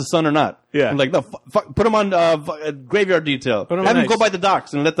care if it's the son or not. Yeah. I'm like, no, put him on graveyard detail. Put him Have on him go ice. by the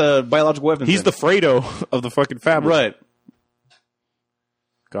docks and let the biological weapons he's in. the Fredo of the fucking family. Right.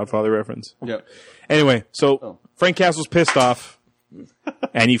 Godfather reference. Yeah. Anyway, so Frank Castle's pissed off,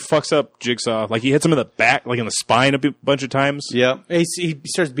 and he fucks up Jigsaw. Like he hits him in the back, like in the spine, bunch of times. Yeah. He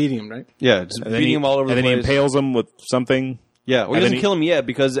starts beating him, right? Yeah. Just And then beating him all over the and place. then he impales him with something. Yeah. Well, he and then doesn't he- kill him yet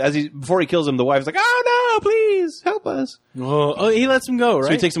because before he kills him, the wife's like, "Oh no, please help us." Oh, he lets him go, right?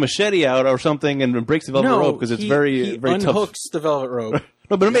 So he takes a machete out or something and breaks the velvet rope because it's he very tough. unhooks the velvet rope.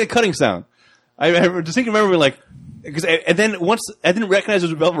 No, but it made a cutting sound. I distinctly remember being like, and then once I didn't recognize it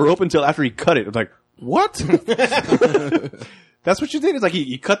was velvet rope until after he cut it. I was like, what? That's what you did. It's like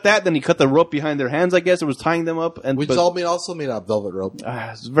he cut that, then he cut the rope behind their hands. I guess it was tying them up, and Which but, is also made out of velvet rope.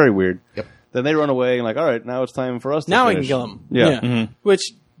 it's very weird. Yep. Then they run away and like, all right, now it's time for us. Now to I can finish. kill him. Yeah. Which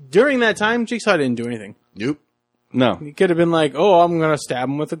during that time, Jigsaw didn't do anything. Nope. No. He could have been like, "Oh, I'm gonna stab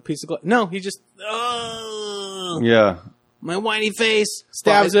him with a piece of glass." No, he just, Yeah. my whiny face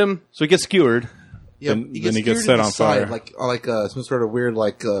stabs But- him. So he gets skewered. Yeah, Then he gets skewered set to the on side, fire. like some sort of weird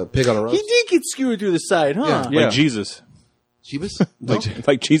pig on a roast. He did get skewered through the side, huh? Yeah. Yeah. Like Jesus. Chivas? No?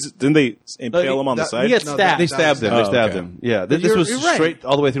 Like Jesus. Didn't they impale him on the that- side? He gets No, stabbed. They stabbed him. They Oh, stabbed okay. him. Yeah. This You're- was you're right. straight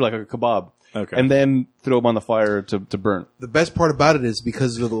all the way through like a kebab. Okay. And then throw him on the fire to burn. The best part about it is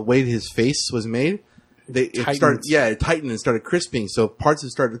because of the way his face was made, it tightened and started crisping, so parts of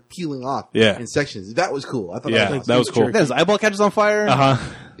it started peeling off Yeah. in sections. That was cool. I thought Yeah, that was cool. Then his eyeball catches on fire.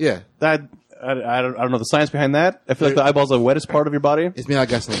 Yeah. That I don't know the science behind that. I feel like the eyeball's the wettest part of your body. It's made out of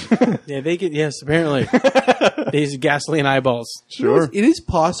gasoline. Yeah, they get yes. Apparently, these gasoline eyeballs. You know, it is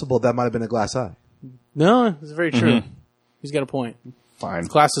possible that might have been a glass eye. No, it's very true. He's got a point. Fine.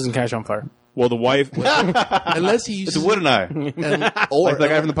 Glass doesn't catch on fire. Well, the wife. Unless he It's uses a wooden eye. or Like the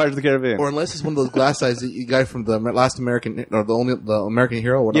guy from the Pirates of the Caribbean. or unless it's one of those glass eyes that you got from the last American or the American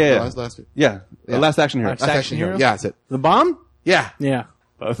Hero. Whatever. Yeah, yeah. Last yeah. The Last Action Hero. Last Action Action Hero. Hero? Yeah, that's it. The bomb? Yeah. Yeah.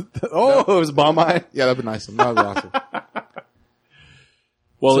 Oh, it was a bomb eye. Yeah, that'd be nice. That would be awesome.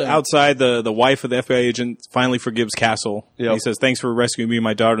 Well, So- outside, the wife of the FBI agent finally forgives Castle. Yep. He says, "Thanks for rescuing me and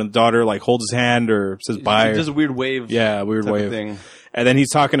my daughter." And the daughter like holds his hand or says bye. Just a weird wave. Yeah, weird type of wave. thing. And then he's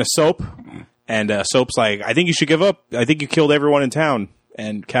talking to Soap, And Soap's like, I think you should give up. I think you killed everyone in town.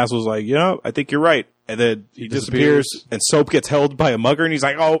 And Castle's like, I think you're right. And then he disappears, and Soap gets held by a mugger, and he's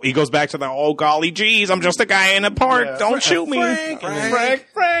like, he goes back to the, golly geez, I'm just a guy in a park. Don't shoot me.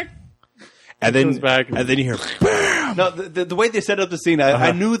 Frank. And then, goes back. and then you hear, bam! No, the way they set up the scene,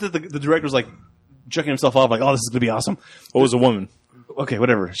 I knew that the director was like jerking himself off, like, oh, this is going to be awesome. What was a woman? Okay,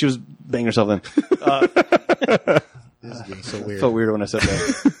 whatever. She was banging herself then. This is getting so weird. Felt weird when I said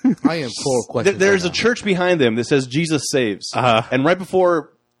that. I am full of questions. There's right a church behind them that says Jesus saves. Uh-huh. And right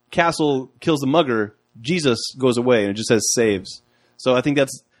before Castle kills the mugger, Jesus goes away and it just says saves. So I think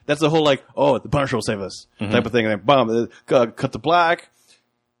that's the whole like, the Punisher will save us type of thing. And then boom, cut to black,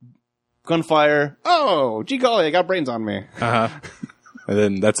 gunfire. Oh, gee golly, I got brains on me. And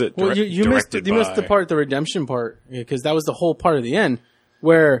then that's it. Well, you missed the part, the redemption part, because that was the whole part of the end,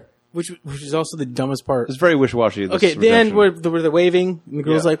 which is also the dumbest part. It's very wishy-washy. Okay, the end where they're waving, and the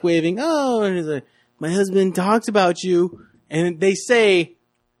girl's Yeah. like waving, and he's like, my husband talks about you, and they say,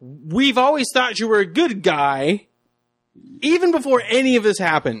 we've always thought you were a good guy, even before any of this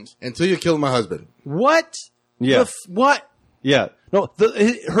happened. Until you killed my husband. What? Yeah. What? Yeah. No,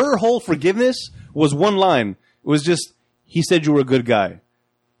 her whole forgiveness was one line. It was just, he said you were a good guy.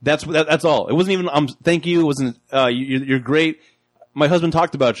 That's all. It wasn't even, thank you. It wasn't, you're great. My husband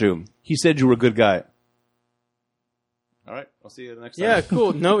talked about you. He said you were a good guy. All right. I'll see you the next time. Yeah,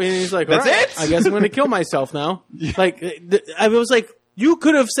 cool. No, and he's like, That's all right, it? I guess I'm going to kill myself now. Like, I was like, you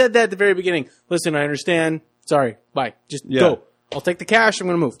could have said that at the very beginning. Listen, I understand. Sorry. Bye. Just go. I'll take the cash. I'm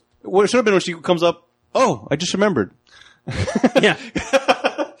going to move. Well, it should have been when she comes up, I just remembered. Yeah.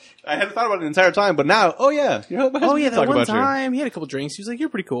 I hadn't thought about it the entire time, but now, my husband Oh, yeah, did that talk one about you. time. He had a couple drinks. He was like, you're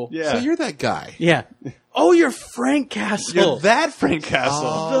pretty cool. Yeah. So you're that guy. Yeah. Oh, you're Frank Castle. You're that Frank Castle.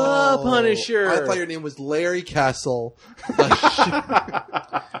 The Punisher. I thought your name was Larry Castle.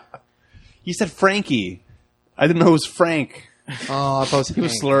 He said Frankie. I didn't know it was Frank. Oh, I thought He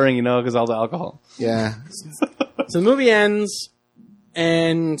was slurring, because all the alcohol. Yeah. So the movie ends,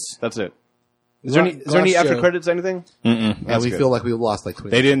 and That's it. Is there any after credits, anything? Yeah, we good. feel like we lost like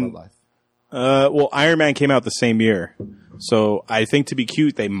 20 They minutes of didn't- our life. Well, Iron Man came out the same year. So I think to be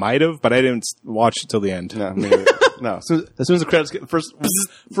cute, they might have, but I didn't watch it till the end. No, me neither. No. As soon as the credits get first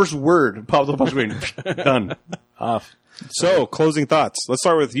word pops up on screen, done. Off. So, closing thoughts. Let's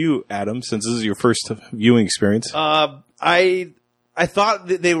start with you, Adam, since this is your first viewing experience. I thought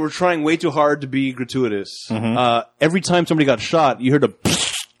that they were trying way too hard to be gratuitous. Every time somebody got shot, you heard a.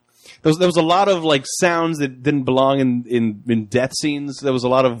 There was a lot of like sounds that didn't belong in death scenes. There was a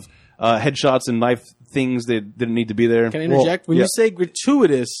lot of headshots and knife things that didn't need to be there. can I interject? When you say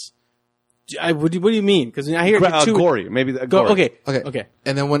gratuitous, what do you mean? Because I hear gratuitous. Gory, maybe gory. Okay.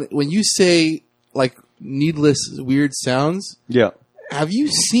 And then when you say like needless weird sounds, Yeah. have you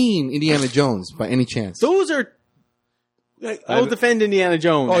seen Indiana Jones by any chance? Those are. I'll defend Indiana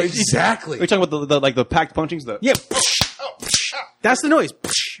Jones. Exactly. Are you talking about the packed punchings? Yeah. That's the noise.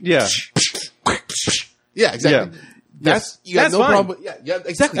 Yeah. Yeah, exactly. Yeah. That's you have That's no fine. problem. Yeah,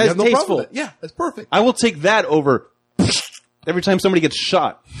 exactly. That's you have no problem tasteful. with it. Yeah, that's perfect. I will take that over every time somebody gets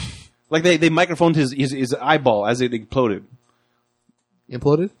shot. Like they microphoned his eyeball as it exploded.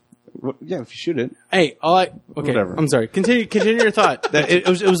 Imploded? Well, yeah, if you shoot it. Hey, okay. Whatever. I'm sorry. Continue your thought. It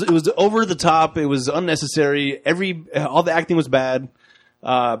was over the top. It was unnecessary. All the acting was bad.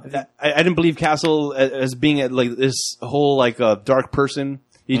 I didn't believe Castle as being like this whole like dark person.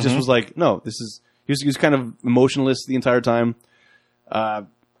 He just was like, no, he was kind of emotionless the entire time.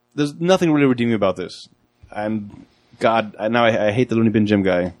 There's nothing really redeeming about this. And God, now I hate the Looney Bin Jim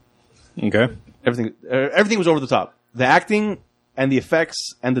guy. Okay. Everything was over the top. The acting and the effects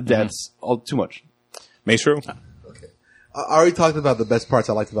and the deaths, all too much. Maestro? Okay. I already talked about the best parts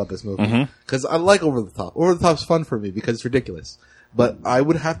I liked about this movie. Because I like Over the Top. Over the Top's fun for me because it's ridiculous. But I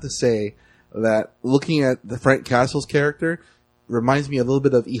would have to say that looking at the Frank Castle's character reminds me a little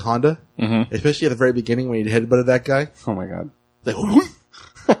bit of E. Honda. Especially at the very beginning when he headbutted that guy. Oh my God. Like,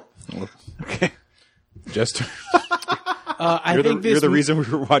 Okay. Jester? I You're think the reason we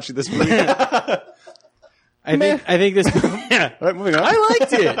were watching this movie. I think this. Yeah. All right, moving on. I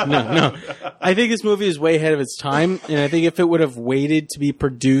liked it. No. I think this movie is way ahead of its time, and I think if it would have waited to be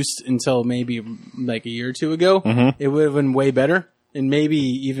produced until maybe like a year or two ago, it would have been way better and maybe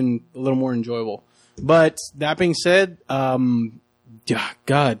even a little more enjoyable. But that being said,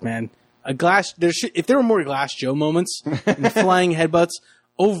 God, man, if there were more Glass Joe moments and flying headbutts,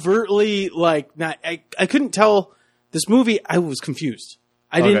 overtly like, I couldn't tell this movie. I was confused.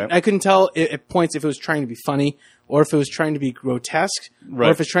 I couldn't tell at points if it was trying to be funny or if it was trying to be grotesque or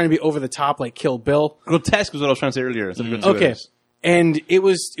if it's trying to be over the top like Kill Bill. Grotesque was what I was trying to say earlier. Instead of gratuitous. Okay. and it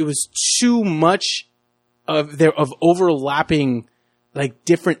was too much of overlapping like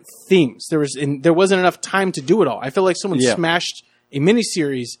different themes. There wasn't enough time to do it all. I feel like someone smashed a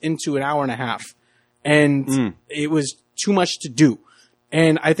miniseries into an hour and a half, and it was too much to do.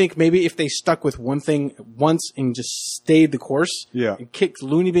 And I think maybe if they stuck with one thing once and just stayed the course, and kicked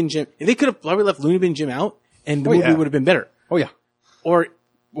Looney Bin Jim, they could have probably left Looney Bin Jim out, and the movie would have been better. Oh yeah.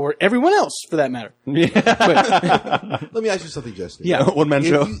 Or everyone else for that matter. Let me ask you something, Justin. Yeah. One man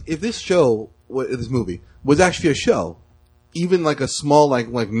show. If this show, this movie, was actually a show, even like a small like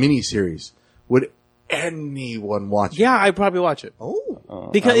mini series, would anyone watch it? Yeah, I'd probably watch it. Oh.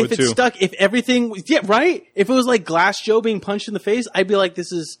 Because I if would it too. stuck, if everything, right? If it was like Glass Joe being punched in the face, I'd be like,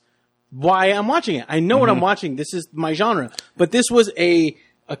 this is why I'm watching it. I know what I'm watching. This is my genre. But this was a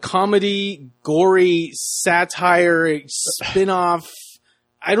comedy, gory, satire, spin-off.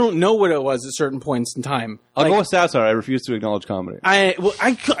 I don't know what it was at certain points in time. I'll go with satire. I refuse to acknowledge comedy. I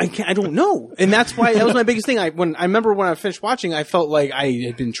can't, I don't know. And that's why, that was my biggest thing. I remember when I finished watching, I felt like I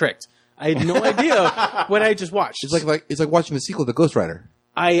had been tricked. I had no idea what I just watched. It's like watching the sequel to Ghost Rider.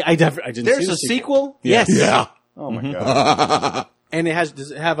 I didn't There's see a the sequel? Yes. Yeah. Oh my god. And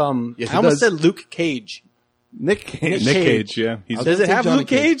does it have, Yes, I it almost does. said Luke Cage. Nick Cage. Nick Cage, yeah. He's Does it have Johnny Luke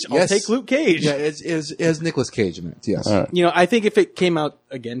Cage? Cage. I'll Yes. take Luke Cage. Yeah, it has Nicolas Cage in it. Yes. All right. You know, I think if it came out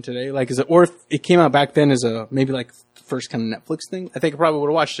again today, like or if it came out back then as a maybe like first kind of Netflix thing, I think I probably would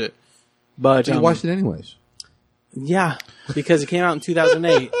have watched it. But You watched it anyways. yeah, because it came out in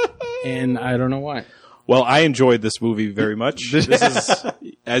 2008, and I don't know why. Well, I enjoyed this movie very much. This is,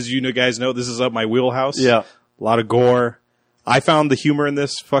 as you guys know, this is up my wheelhouse. Yeah. A lot of gore. I found the humor in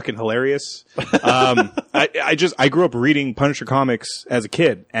this fucking hilarious. I grew up reading Punisher comics as a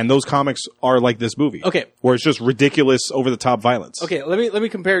kid, and those comics are like this movie. Okay. Where it's just ridiculous, over the top violence. Okay, let me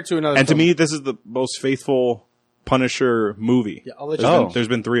compare it to another. And to film. me, this is the most faithful Punisher movie. Yeah, I'll let you There's know. been- there's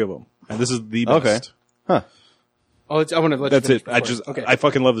been 3 of them, and this is the best. Okay. Huh. I want to let That's you it. finish before. I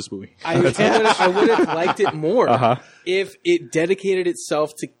fucking love this movie. I would have liked it more if it dedicated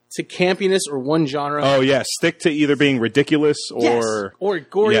itself to campiness or one genre. Oh yeah, stick to either being ridiculous Yes. or or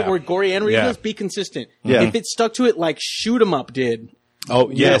gory Yeah. or gory and ridiculous. Yeah. Be consistent. Yeah. If it stuck to it like Shoot 'Em Up did, oh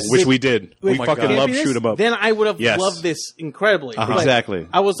yeah, Yes. which we did. with We fucking love campiness, shoot 'em up. Then I would have Yes. loved this incredibly. But Exactly.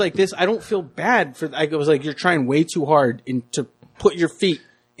 I was like this. I don't feel bad for. I was like, you're trying way too hard to put your feet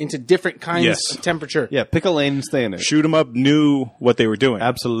into different kinds Yes. of temperature. Yeah, pick a lane and stay in it. Shoot 'em up knew what they were doing.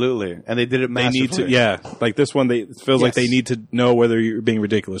 Absolutely. And they did it They masterfully. need to, yeah. Like this one, it feels like Yes. they need to know whether you're being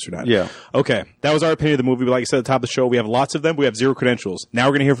ridiculous or not. Yeah. Okay, that was our opinion of the movie. But like I said at the top of the show, we have lots of them. We have 0 credentials. Now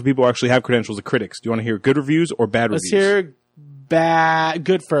we're going to hear from people who actually have credentials, the critics. Do you want to hear good reviews or bad Let's reviews? hear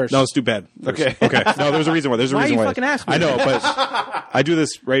good first. No, let's do bad. First. Okay. Okay. No, there's a reason why. There's a Why reason you why. fucking ask me? I know, but I do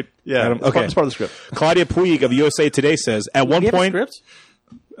this right. Yeah. Adam? It's part- Okay. It's part of the script. Claudia Puig of USA Today says at one Do you have a point. script?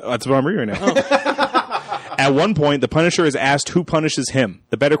 That's what I'm reading right now. At one point, the Punisher is asked who punishes him.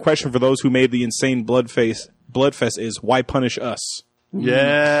 The better question for those who made the insane Bloodfest is why punish us?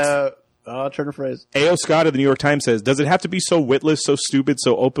 Yeah. Turn of phrase. A.O. Scott of the New York Times says, does it have to be so witless, so stupid,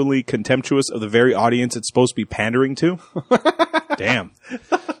 so openly contemptuous of the very audience it's supposed to be pandering to? Damn.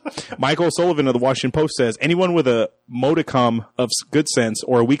 Michael Sullivan of the Washington Post says, anyone with a modicum of good sense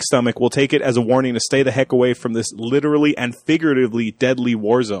or a weak stomach will take it as a warning to stay the heck away from this literally and figuratively deadly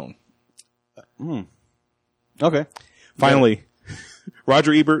war zone. Okay. Finally,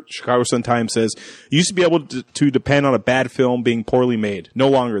 Roger Ebert, Chicago Sun-Times says, you used to be able to depend on a bad film being poorly made. No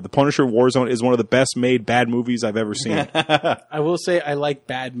longer. The Punisher Warzone is one of the best made bad movies I've ever seen. I will say I like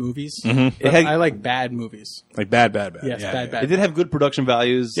bad movies. Mm-hmm. But I like bad movies. Like bad. Yes, Yeah, bad, yeah. bad. It did have good production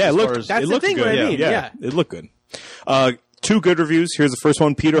values. Yeah, as it far looked, as- That's it the looked thing, good. what I mean, yeah. It looked good. 2 good reviews. Here's the first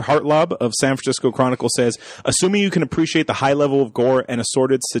one. Peter Hartlaub of San Francisco Chronicle says, assuming you can appreciate the high level of gore and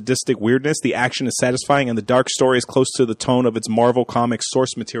assorted sadistic weirdness, the action is satisfying and the dark story is close to the tone of its Marvel Comics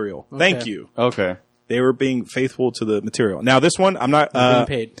source material. Thank you. Okay. They were being faithful to the material. Now, this one, I'm not Being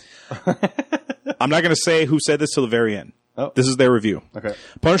paid. I'm not going to say who said this till the very end. Oh. This is their review. Okay.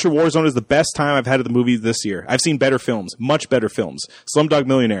 Punisher Warzone is the best time I've had at the movies this year. I've seen better films, much better films. Slumdog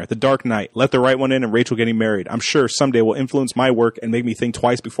Millionaire, The Dark Knight, Let the Right One In, and Rachel Getting Married. I'm sure someday will influence my work and make me think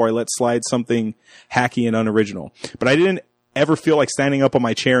twice before I let slide something hacky and unoriginal. But I didn't ever feel like standing up on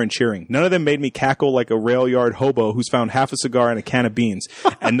my chair and cheering. None of them made me cackle like a rail yard hobo who's found half a cigar and a can of beans.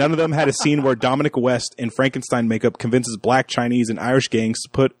 And none of them had a scene where Dominic West in Frankenstein makeup convinces black, Chinese, and Irish gangs to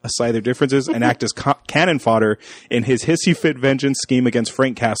put aside their differences and act as cannon fodder in his hissy fit vengeance scheme against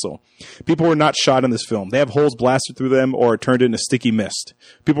Frank Castle. People were not shot in this film. They have holes blasted through them or are turned into sticky mist.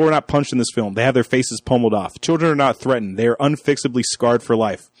 People were not punched in this film. They have their faces pummeled off. Children are not threatened. They are unfixably scarred for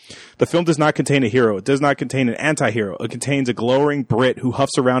life. The film does not contain a hero. It does not contain an anti-hero. It contains contains a glowering Brit who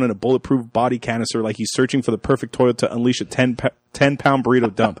huffs around in a bulletproof body canister like he's searching for the perfect toilet to unleash a 10-pound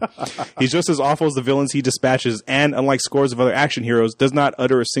burrito dump. He's just as awful as the villains he dispatches, and unlike scores of other action heroes, does not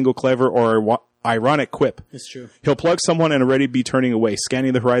utter a single clever or ironic quip. It's true. He'll plug someone and already be turning away,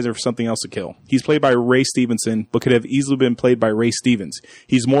 scanning the horizon for something else to kill. He's played by Ray Stevenson, but could have easily been played by Ray Stevens.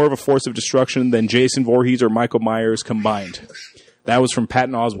 He's more of a force of destruction than Jason Voorhees or Michael Myers combined. That was from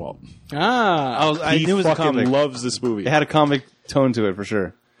Patton Oswalt. I He knew it was a fucking comic. loves this movie. It had a comic tone to it for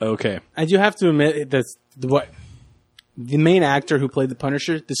sure. Okay. I do have to admit that the main actor who played the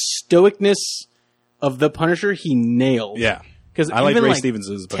Punisher, the stoicness of the Punisher, he nailed. Yeah. Because I like even Ray like Stevens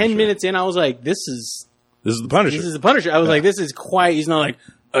as the 10 Punisher. minutes in, I was like, this is the Punisher. the Punisher. I was like, this is quiet. He's not like,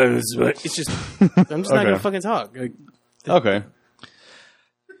 it's just, I'm just not Okay. going to fucking talk. Like, Okay.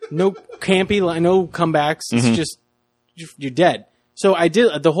 no campy, no comebacks. It's Mm-hmm. just, you're dead. So I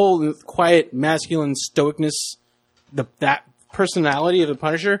did the whole quiet, masculine stoicness, that personality of the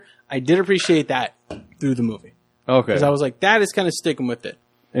Punisher. I did appreciate that through the movie. Okay. Because I was like, that is kind of sticking with it.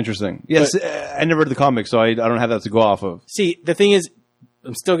 Interesting. Yes, I never read the comic, so I don't have that to go off of. See, the thing is,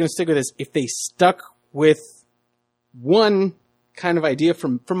 I'm still going to stick with this. If they stuck with one kind of idea for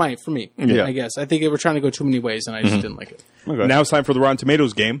me, Yeah. I guess. I think they were trying to go too many ways, and I just didn't like it. Okay. Now it's time for the Rotten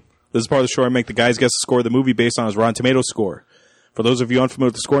Tomatoes game. This is part of the show I make the guys guess the score of the movie based on his Rotten Tomatoes score. For those of you unfamiliar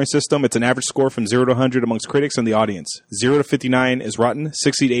with the scoring system, it's an average score from 0 to 100 amongst critics and the audience. 0 to 59 is rotten,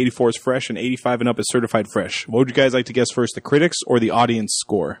 60 to 84 is fresh, and 85 and up is certified fresh. What would you guys like to guess first, the critics or the audience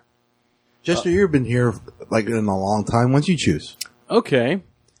score? Jester, you've been here like in a long time. Why don't you choose? Okay.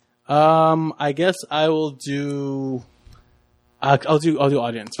 I guess I will do. I'll do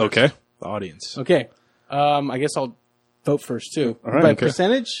audience. Okay. The audience. Okay. I guess I'll vote first too. right, By okay.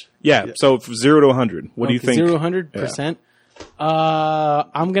 percentage, Yeah, so from 0 to 100, what do you think? 0 to 100%.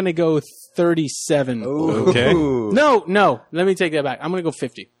 I'm gonna go 37. Okay. No. Let me take that back. I'm gonna go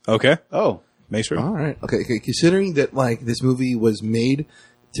 50. Okay. Oh. Maestro. All right. Okay. Considering that like this movie was made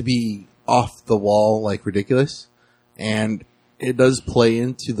to be off the wall, like ridiculous, and it does play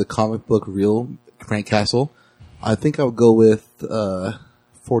into the comic book real Frank Castle, I think I would go with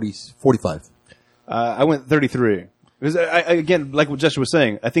 45. I went 33. Because again, like what Jester was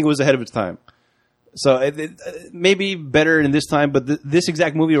saying, I think it was ahead of its time. So it maybe better in this time, but this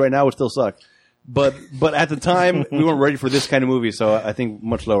exact movie right now would still suck. But at the time, we weren't ready for this kind of movie, so I think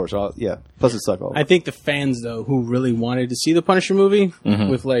much lower. So yeah, plus it sucked. I think the fans though, who really wanted to see the Punisher movie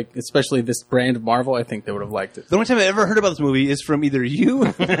with like, especially this brand of Marvel, I think they would have liked it. The only time I've ever heard about this movie is from either you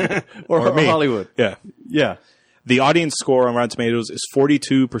or me. Hollywood. Yeah. Yeah. The audience score on Rotten Tomatoes is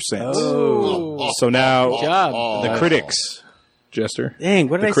 42%. Oh, So now good job. the critics, Jester. Dang,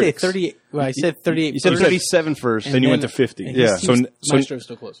 what did The I say? critics. 38. Well, I said 38. You said first, 37 first. and Then you went to 50. and Yeah. So Maestro's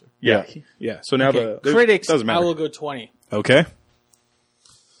still closer. yeah. So now Okay. the Critics, doesn't I matter. will go 20. Okay.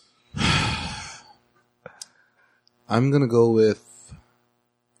 I'm gonna go with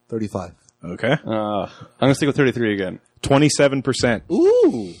 35. Okay. I'm going to stick with 33 again. 27%.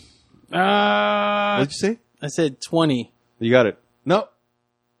 Ooh. Uh, What'd you say? I said 20. You got it. No,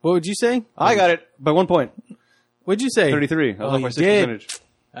 What would you say? I got it by 1 point. What'd you say? 33. I was Oh, off by you 6 did. percentage.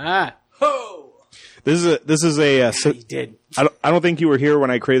 Ah, This is a he did. I don't think you were here when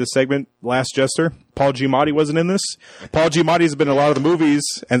I created the segment last, Jester. Paul Giamatti wasn't in this. Paul Giamatti has been in a lot of the movies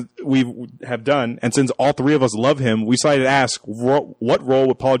and we have done, and since all three of us love him, we decided to ask what role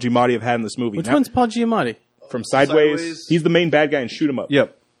would Paul Giamatti have had in this movie. Which Now, one's Paul Giamatti? from Sideways? Sideways. He's the main bad guy in Shoot 'Em Up.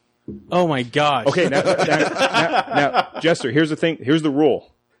 Yep. Oh my gosh. Okay, now, Jester, here's the thing. Here's the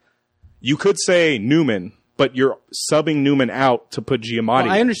rule. You could say Newman, but you're subbing Newman out to put Giamatti. Well,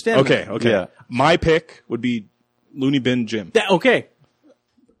 I understand Okay, that. okay. Yeah. My pick would be Looney Bin Jim. Okay.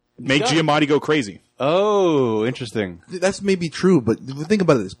 Make Giamatti go crazy. Oh, interesting. That's maybe true, but think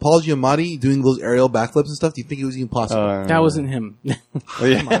about this. Paul Giamatti doing those aerial backflips and stuff, do you think it was even possible? That wasn't him.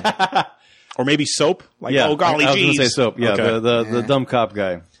 yeah. Or maybe Soap. Like, Yeah. oh, golly, I was going geez. to say soap. Yeah, Okay. the dumb cop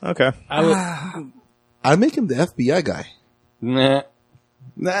guy. Okay. I would, I'd make him the FBI guy. Nah.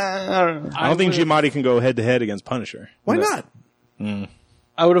 I don't know. I don't think would- Giamatti can go head to head against Punisher. Why not?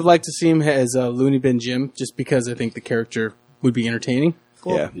 I would have liked to see him as Looney Bin Jim, just because I think the character would be entertaining.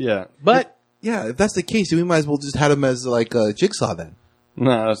 Yeah. Yeah. But Yeah, if that's the case, then we might as well just have him as like a Jigsaw then.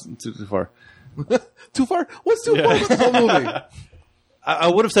 No, that's too far. Too far? What's too far with the whole movie? I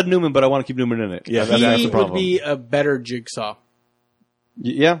would have said Newman, but I want to keep Newman in it. Yeah, that's he the would problem. be a better Jigsaw.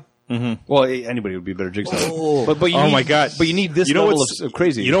 Yeah. Mm-hmm. Well, anybody would be a better Jigsaw. Oh. But you Oh need, my God. But you need this You know level what's- of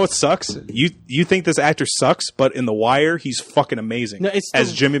crazy. You know what sucks? You think this actor sucks, but in The Wire, he's fucking amazing. No, it's as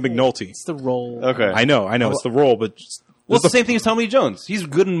the- Jimmy McNulty. It's the role. Okay. I know. It's the role, but Well, it's the same thing as Tommy Lee Jones. He's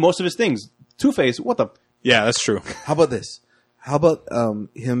good in most of his things. Two-Face, what the? Yeah, that's true. How about this? How about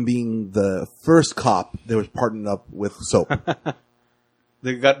him being the first cop that was partnered up with soap?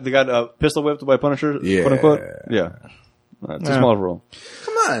 They got pistol whipped by Punisher, Yeah. quote unquote. Yeah, it's a small role.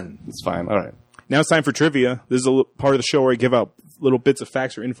 Come on. It's fine. All right. Now it's time for trivia. This is a part of the show where I give out little bits of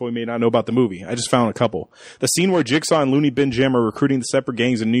facts or info you may not know about the movie. I just found a couple. The scene where Jigsaw and Looney Bin Jim are recruiting the separate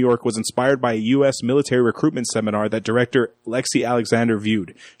gangs in New York was inspired by a U.S. military recruitment seminar that director Lexi Alexander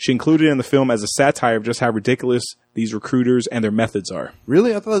viewed. She included it in the film as a satire of just how ridiculous these recruiters and their methods are.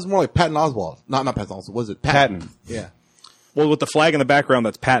 Really? I thought it was more like Patton Oswalt. Not Patton Oswalt. Was it Patton. Yeah. Well, with the flag in the background,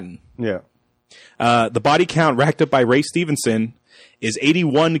 that's Patton. Yeah. The body count racked up by Ray Stevenson is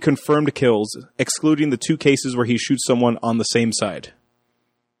 81 confirmed kills, excluding the 2 cases where he shoots someone on the same side.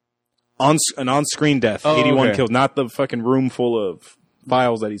 An on-screen death, 81 okay. kills, not the fucking room full of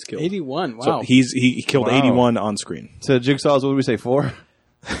files that he's killed. 81. Wow. So he killed Wow. 81 on screen. So Jigsaw's, what would we say, 4?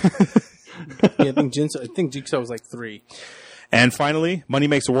 Yeah, I think Jigsaw was like 3. And finally, Money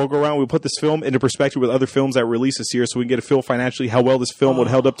Makes the World Go Round. We put this film into perspective with other films that were released this year so we can get a feel financially how well this film would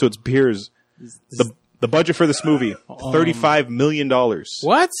held up to its peers. The budget for this movie, $35 million.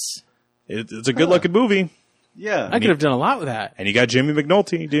 What? It's a good-looking movie. Yeah. I could have done a lot with that. And you got Jimmy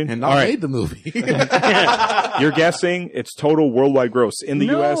McNulty, dude. And All not right. made the movie. You're guessing its total worldwide gross in the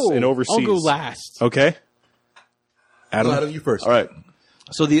U.S. and overseas. I'll go last. Okay. Adam? Adam, you first. All right.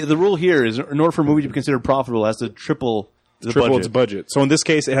 So the rule here is, in order for a movie to be considered profitable, it has to triple the Triple budget. its budget. So in this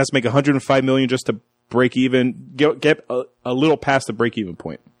case, it has to make $105 million just to break even, get a little past the break-even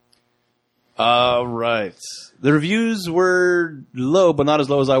point. Right. The reviews were low, but not as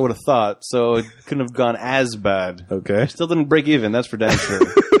low as I would have thought, so it couldn't have gone as bad. Okay. Still didn't break even, that's for damn sure.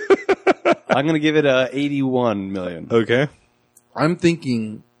 I'm going to give it 81 million. Okay. I'm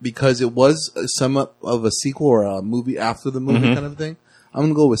thinking because it was somewhat of a sequel or a movie after the movie kind of thing, I'm going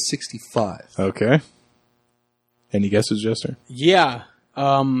to go with 65. Okay. Any guesses, Jester? Yeah.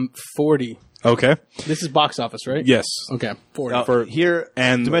 40. Okay. This is box office, right? Yes. Okay. 40. For Here,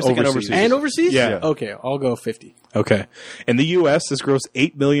 and domestic and overseas. overseas. And overseas? Yeah. Okay, I'll go 50. Okay. In the U.S., this grossed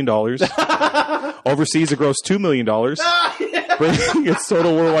 $8 million. Overseas, it grossed $2 million. Bringing its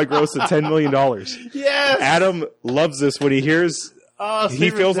total worldwide gross to $10 million. Yes! Adam loves this when he hears. He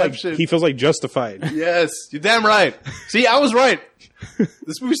feels like justified. Yes, you're damn right. See, I was right.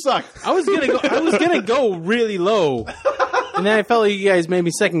 This movie sucked. I was gonna go really low. And then I felt like you guys made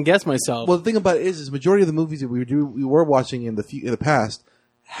me second guess myself. Well, the thing about it is majority of the movies that we were watching in the past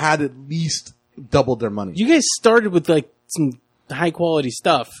had at least doubled their money. you guys started with like some high quality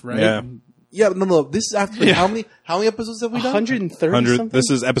stuff, right? Yeah. Yeah, no. This is after how many episodes have we done? 130 100. something? This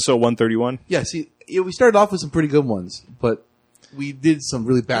is episode 131. Yeah, see, we started off with some pretty good ones, but we did some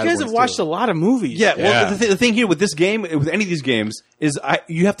really bad You guys ones have watched too. a lot of movies. Yeah, well, Yeah. the thing here with this game, with any of these games, is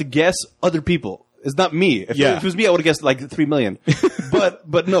you have to guess other people. It's not me. If it was me, I would have guessed like 3 million.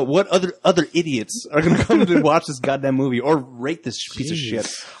 but no, what other idiots are going to come to watch this goddamn movie or rate this piece of shit?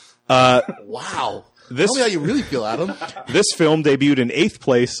 Wow. This Tell me how you really feel, Adam. this film debuted in 8th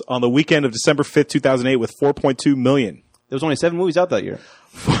place on the weekend of December 5th, 2008 with 4.2 million. There was only 7 movies out that year.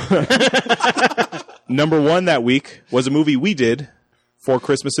 Number 1 that week was a movie we did, 4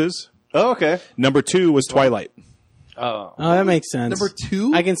 Christmases. Oh, okay. Number 2 was Twilight. Oh, that makes sense. Number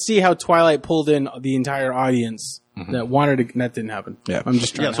 2? I can see how Twilight pulled in the entire audience that wanted to. That didn't happen. Yeah. I'm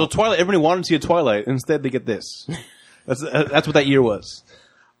just trying Yeah, to so help. Twilight, everybody wanted to see a Twilight. Instead, they get this. That's what that year was.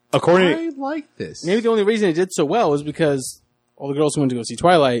 According I like this. Maybe the only reason it did so well was because all the girls who went to go see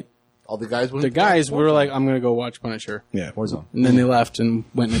Twilight, All the guys went the guys were like, I'm going to go watch Punisher. yeah. Warzone. And then they left and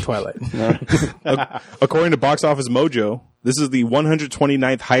went into Twilight. According to Box Office Mojo, this is the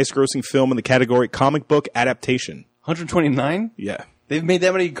 129th highest grossing film in the category comic book adaptation. 129? Yeah. They've made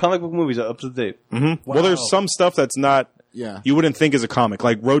that many comic book movies up to date. Well, there's some stuff that's not Yeah. you wouldn't think is a comic,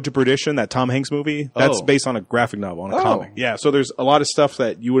 like Road to Perdition, that Tom Hanks movie. That's Oh. based on a graphic novel, on a Oh. comic. Yeah, so there's a lot of stuff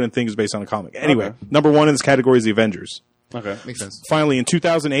that you wouldn't think is based on a comic. Anyway, Okay. number 1 in this category is The Avengers. Okay. Makes sense. Finally, in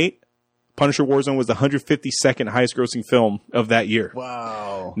 2008, Punisher Warzone was the 152nd highest grossing film of that year.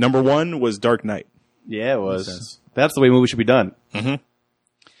 Wow. Number 1 was Dark Knight. Yeah, it was. sense. That's the way movies should be done.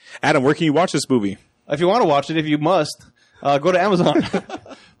 Adam, where can you watch this movie? If you want to watch it, if you must, go to Amazon.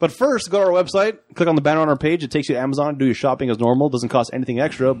 But first, go to our website, click on the banner on our page. It takes you to Amazon, do your shopping as normal. Doesn't cost anything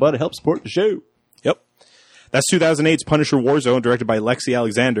extra, but it helps support the show. Yep. That's 2008's Punisher Warzone, directed by Lexi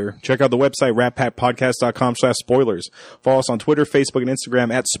Alexander. Check out the website, ratpackpodcast.com/spoilers. Follow us on Twitter, Facebook, and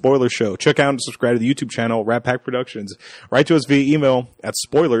Instagram at Spoiler Show. Check out and subscribe to the YouTube channel, Rat Pack Productions. Write to us via email at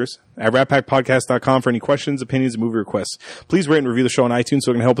spoilers@ratpackpodcast.com for any questions, opinions, and movie requests. Please rate and review the show on iTunes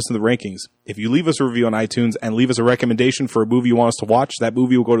so it can help us in the rankings. If you leave us a review on iTunes and leave us a recommendation for a movie you want us to watch, that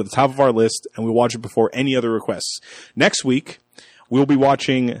movie will go to the top of our list and we'll watch it before any other requests. Next week, we'll be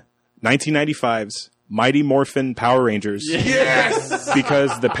watching 1995's Mighty Morphin Power Rangers. Yes!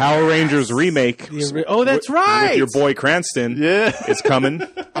 Because the Power Rangers remake Oh, that's right. with your boy Cranston is coming.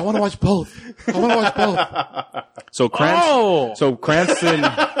 I want to watch both. So Cranston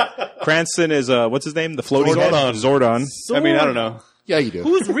is what's his name? The floating Zordon. I mean, I don't know. Yeah, you do.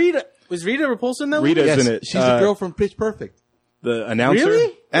 Who's Rita? Was Rita Repulsa in that Rita's Yes, in it. she's the girl from Pitch Perfect. The announcer.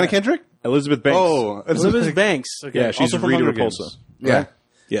 Really? Anna Kendrick? Elizabeth Banks. Oh, Elizabeth Banks. Okay. Yeah, she's Also from Rita Hunger Games. Repulsa. Yeah.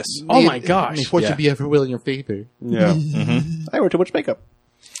 Yes. Oh my gosh. May fortune Yeah. be ever will in your favor. Yeah. I wear too much makeup.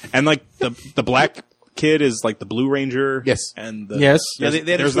 And like the black kid is like the Blue Ranger. Yes. And Yes. Yeah, they had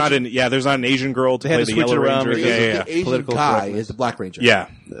to there's not an Asian girl to had play to the switch Yellow it around Ranger. because Yeah, The Asian Political guy correctness. is the Black Ranger. yeah.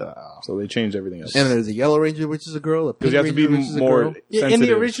 So they changed everything else. And then there's a Yellow Ranger, which is a girl. A Because Pink you have to be Ranger, which is a more girl. Yeah, sensitive. in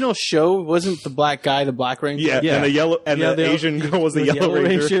the original show, wasn't the black guy the Black Ranger? Yeah, Yeah. and the yellow and Yeah, the Asian girl was the Yellow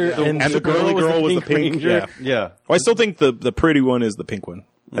Ranger, and and the girly girl was the pink Ranger. Yeah. Yeah. Well, I still think the pretty one is the pink one.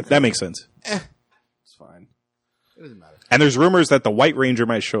 That makes sense. It's fine. It doesn't matter. And there's rumors that the White Ranger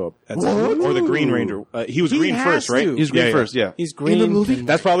might show up, at some point, or the Green Ranger. He was He green has first, right? to. He's green Yeah, first, yeah. He's green. In the movie?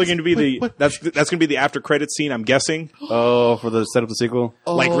 That's probably going to be What? that's going to be the after credit scene. I'm guessing. Oh, for the set up the sequel?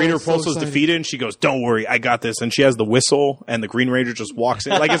 Like Rita so Repulsa's excited. defeated, and she goes, "Don't worry, I got this." And she has the whistle, and the Green Ranger just walks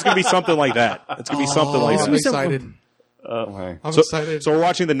in. Like it's going to be something like that. It's going to be something like I'm that. excited. Okay. I'm So, excited. so we're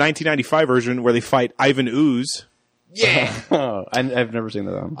watching the 1995 version where they fight Ivan Ooze. yeah. Oh, I've never seen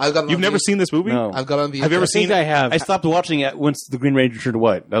that one. I've got. You've never seen this movie? No. I've got on the. Have you ever I think seen? I have. I stopped watching it once the Green Ranger turned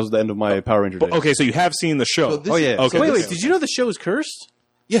white. That was the end of my Power Ranger days. Okay, so you have seen the show. So this Oh, is- yeah. Okay. Wait, this- did you know the show is cursed?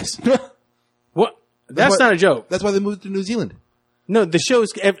 Yes. What? That's what- not a joke. That's why they moved to New Zealand. No, the show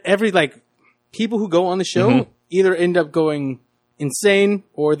is every like people who go on the show either end up going insane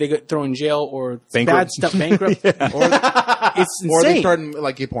or they get thrown in jail or Bankrupt. bad stuff bankrupt. Or, It's or they insane. start in,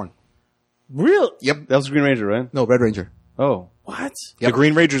 like gay porn. Real? Yep. That was Green Ranger, right? No, Red Ranger. Oh. What? The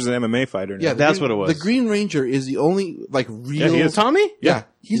Green Ranger's an MMA fighter. Now. Yeah, That's what it was. The Green Ranger is the only like real. he is. Tommy? Yeah,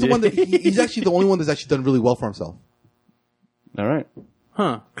 he's the one that he's actually the only one that's actually done really well for himself. All right.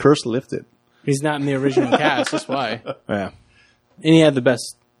 Huh. Curse lifted. He's not in the original cast. That's why. Yeah, And he had the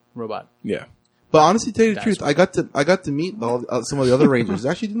best robot. yeah. But honestly, to tell you the truth, I got to meet some of the other Rangers.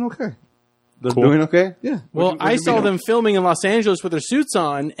 They're actually doing okay. They're Cool. doing okay? Yeah. Well, I saw them filming in Los Angeles with their suits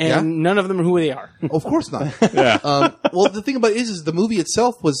on, and Yeah? none of them are who they are. Of course not. Yeah. Well, the thing about it is the movie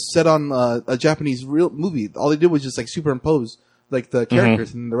itself was set on a Japanese real movie. All they did was just like superimpose like the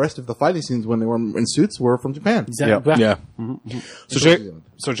characters, and the rest of the fighting scenes when they were in suits were from Japan. Exactly. Yeah.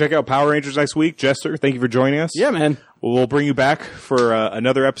 So check out Power Rangers next week. Jester, thank you for joining us. Yeah, man. We'll bring you back for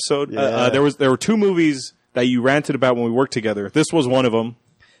another episode. There were two movies that you ranted about when we worked together. This was one of them,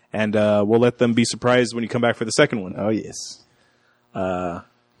 and we'll let them be surprised when you come back for the second one. Oh, yes.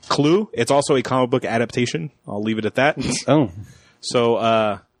 Clue. It's also a comic book adaptation. I'll leave it at that. Oh.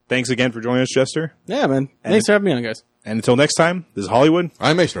 So thanks again for joining us, Jester. Yeah, man. Thanks for having me on, guys. And until next time, this is Hollywood.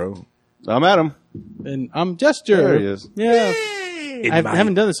 I'm Maestro. I'm Adam. And I'm Jester. There he is. Yeah. I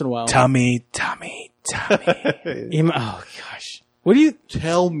haven't done this in a while. Tommy. Oh, gosh. What do you...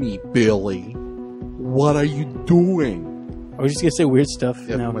 Tell me, Billy, what are you doing? Are we just going to say weird stuff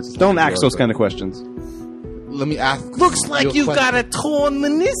now? Don't ask those kind of questions. Let me ask. Looks like you you got a torn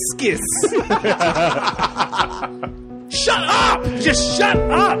meniscus. Shut up! Just shut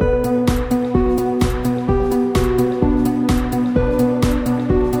up!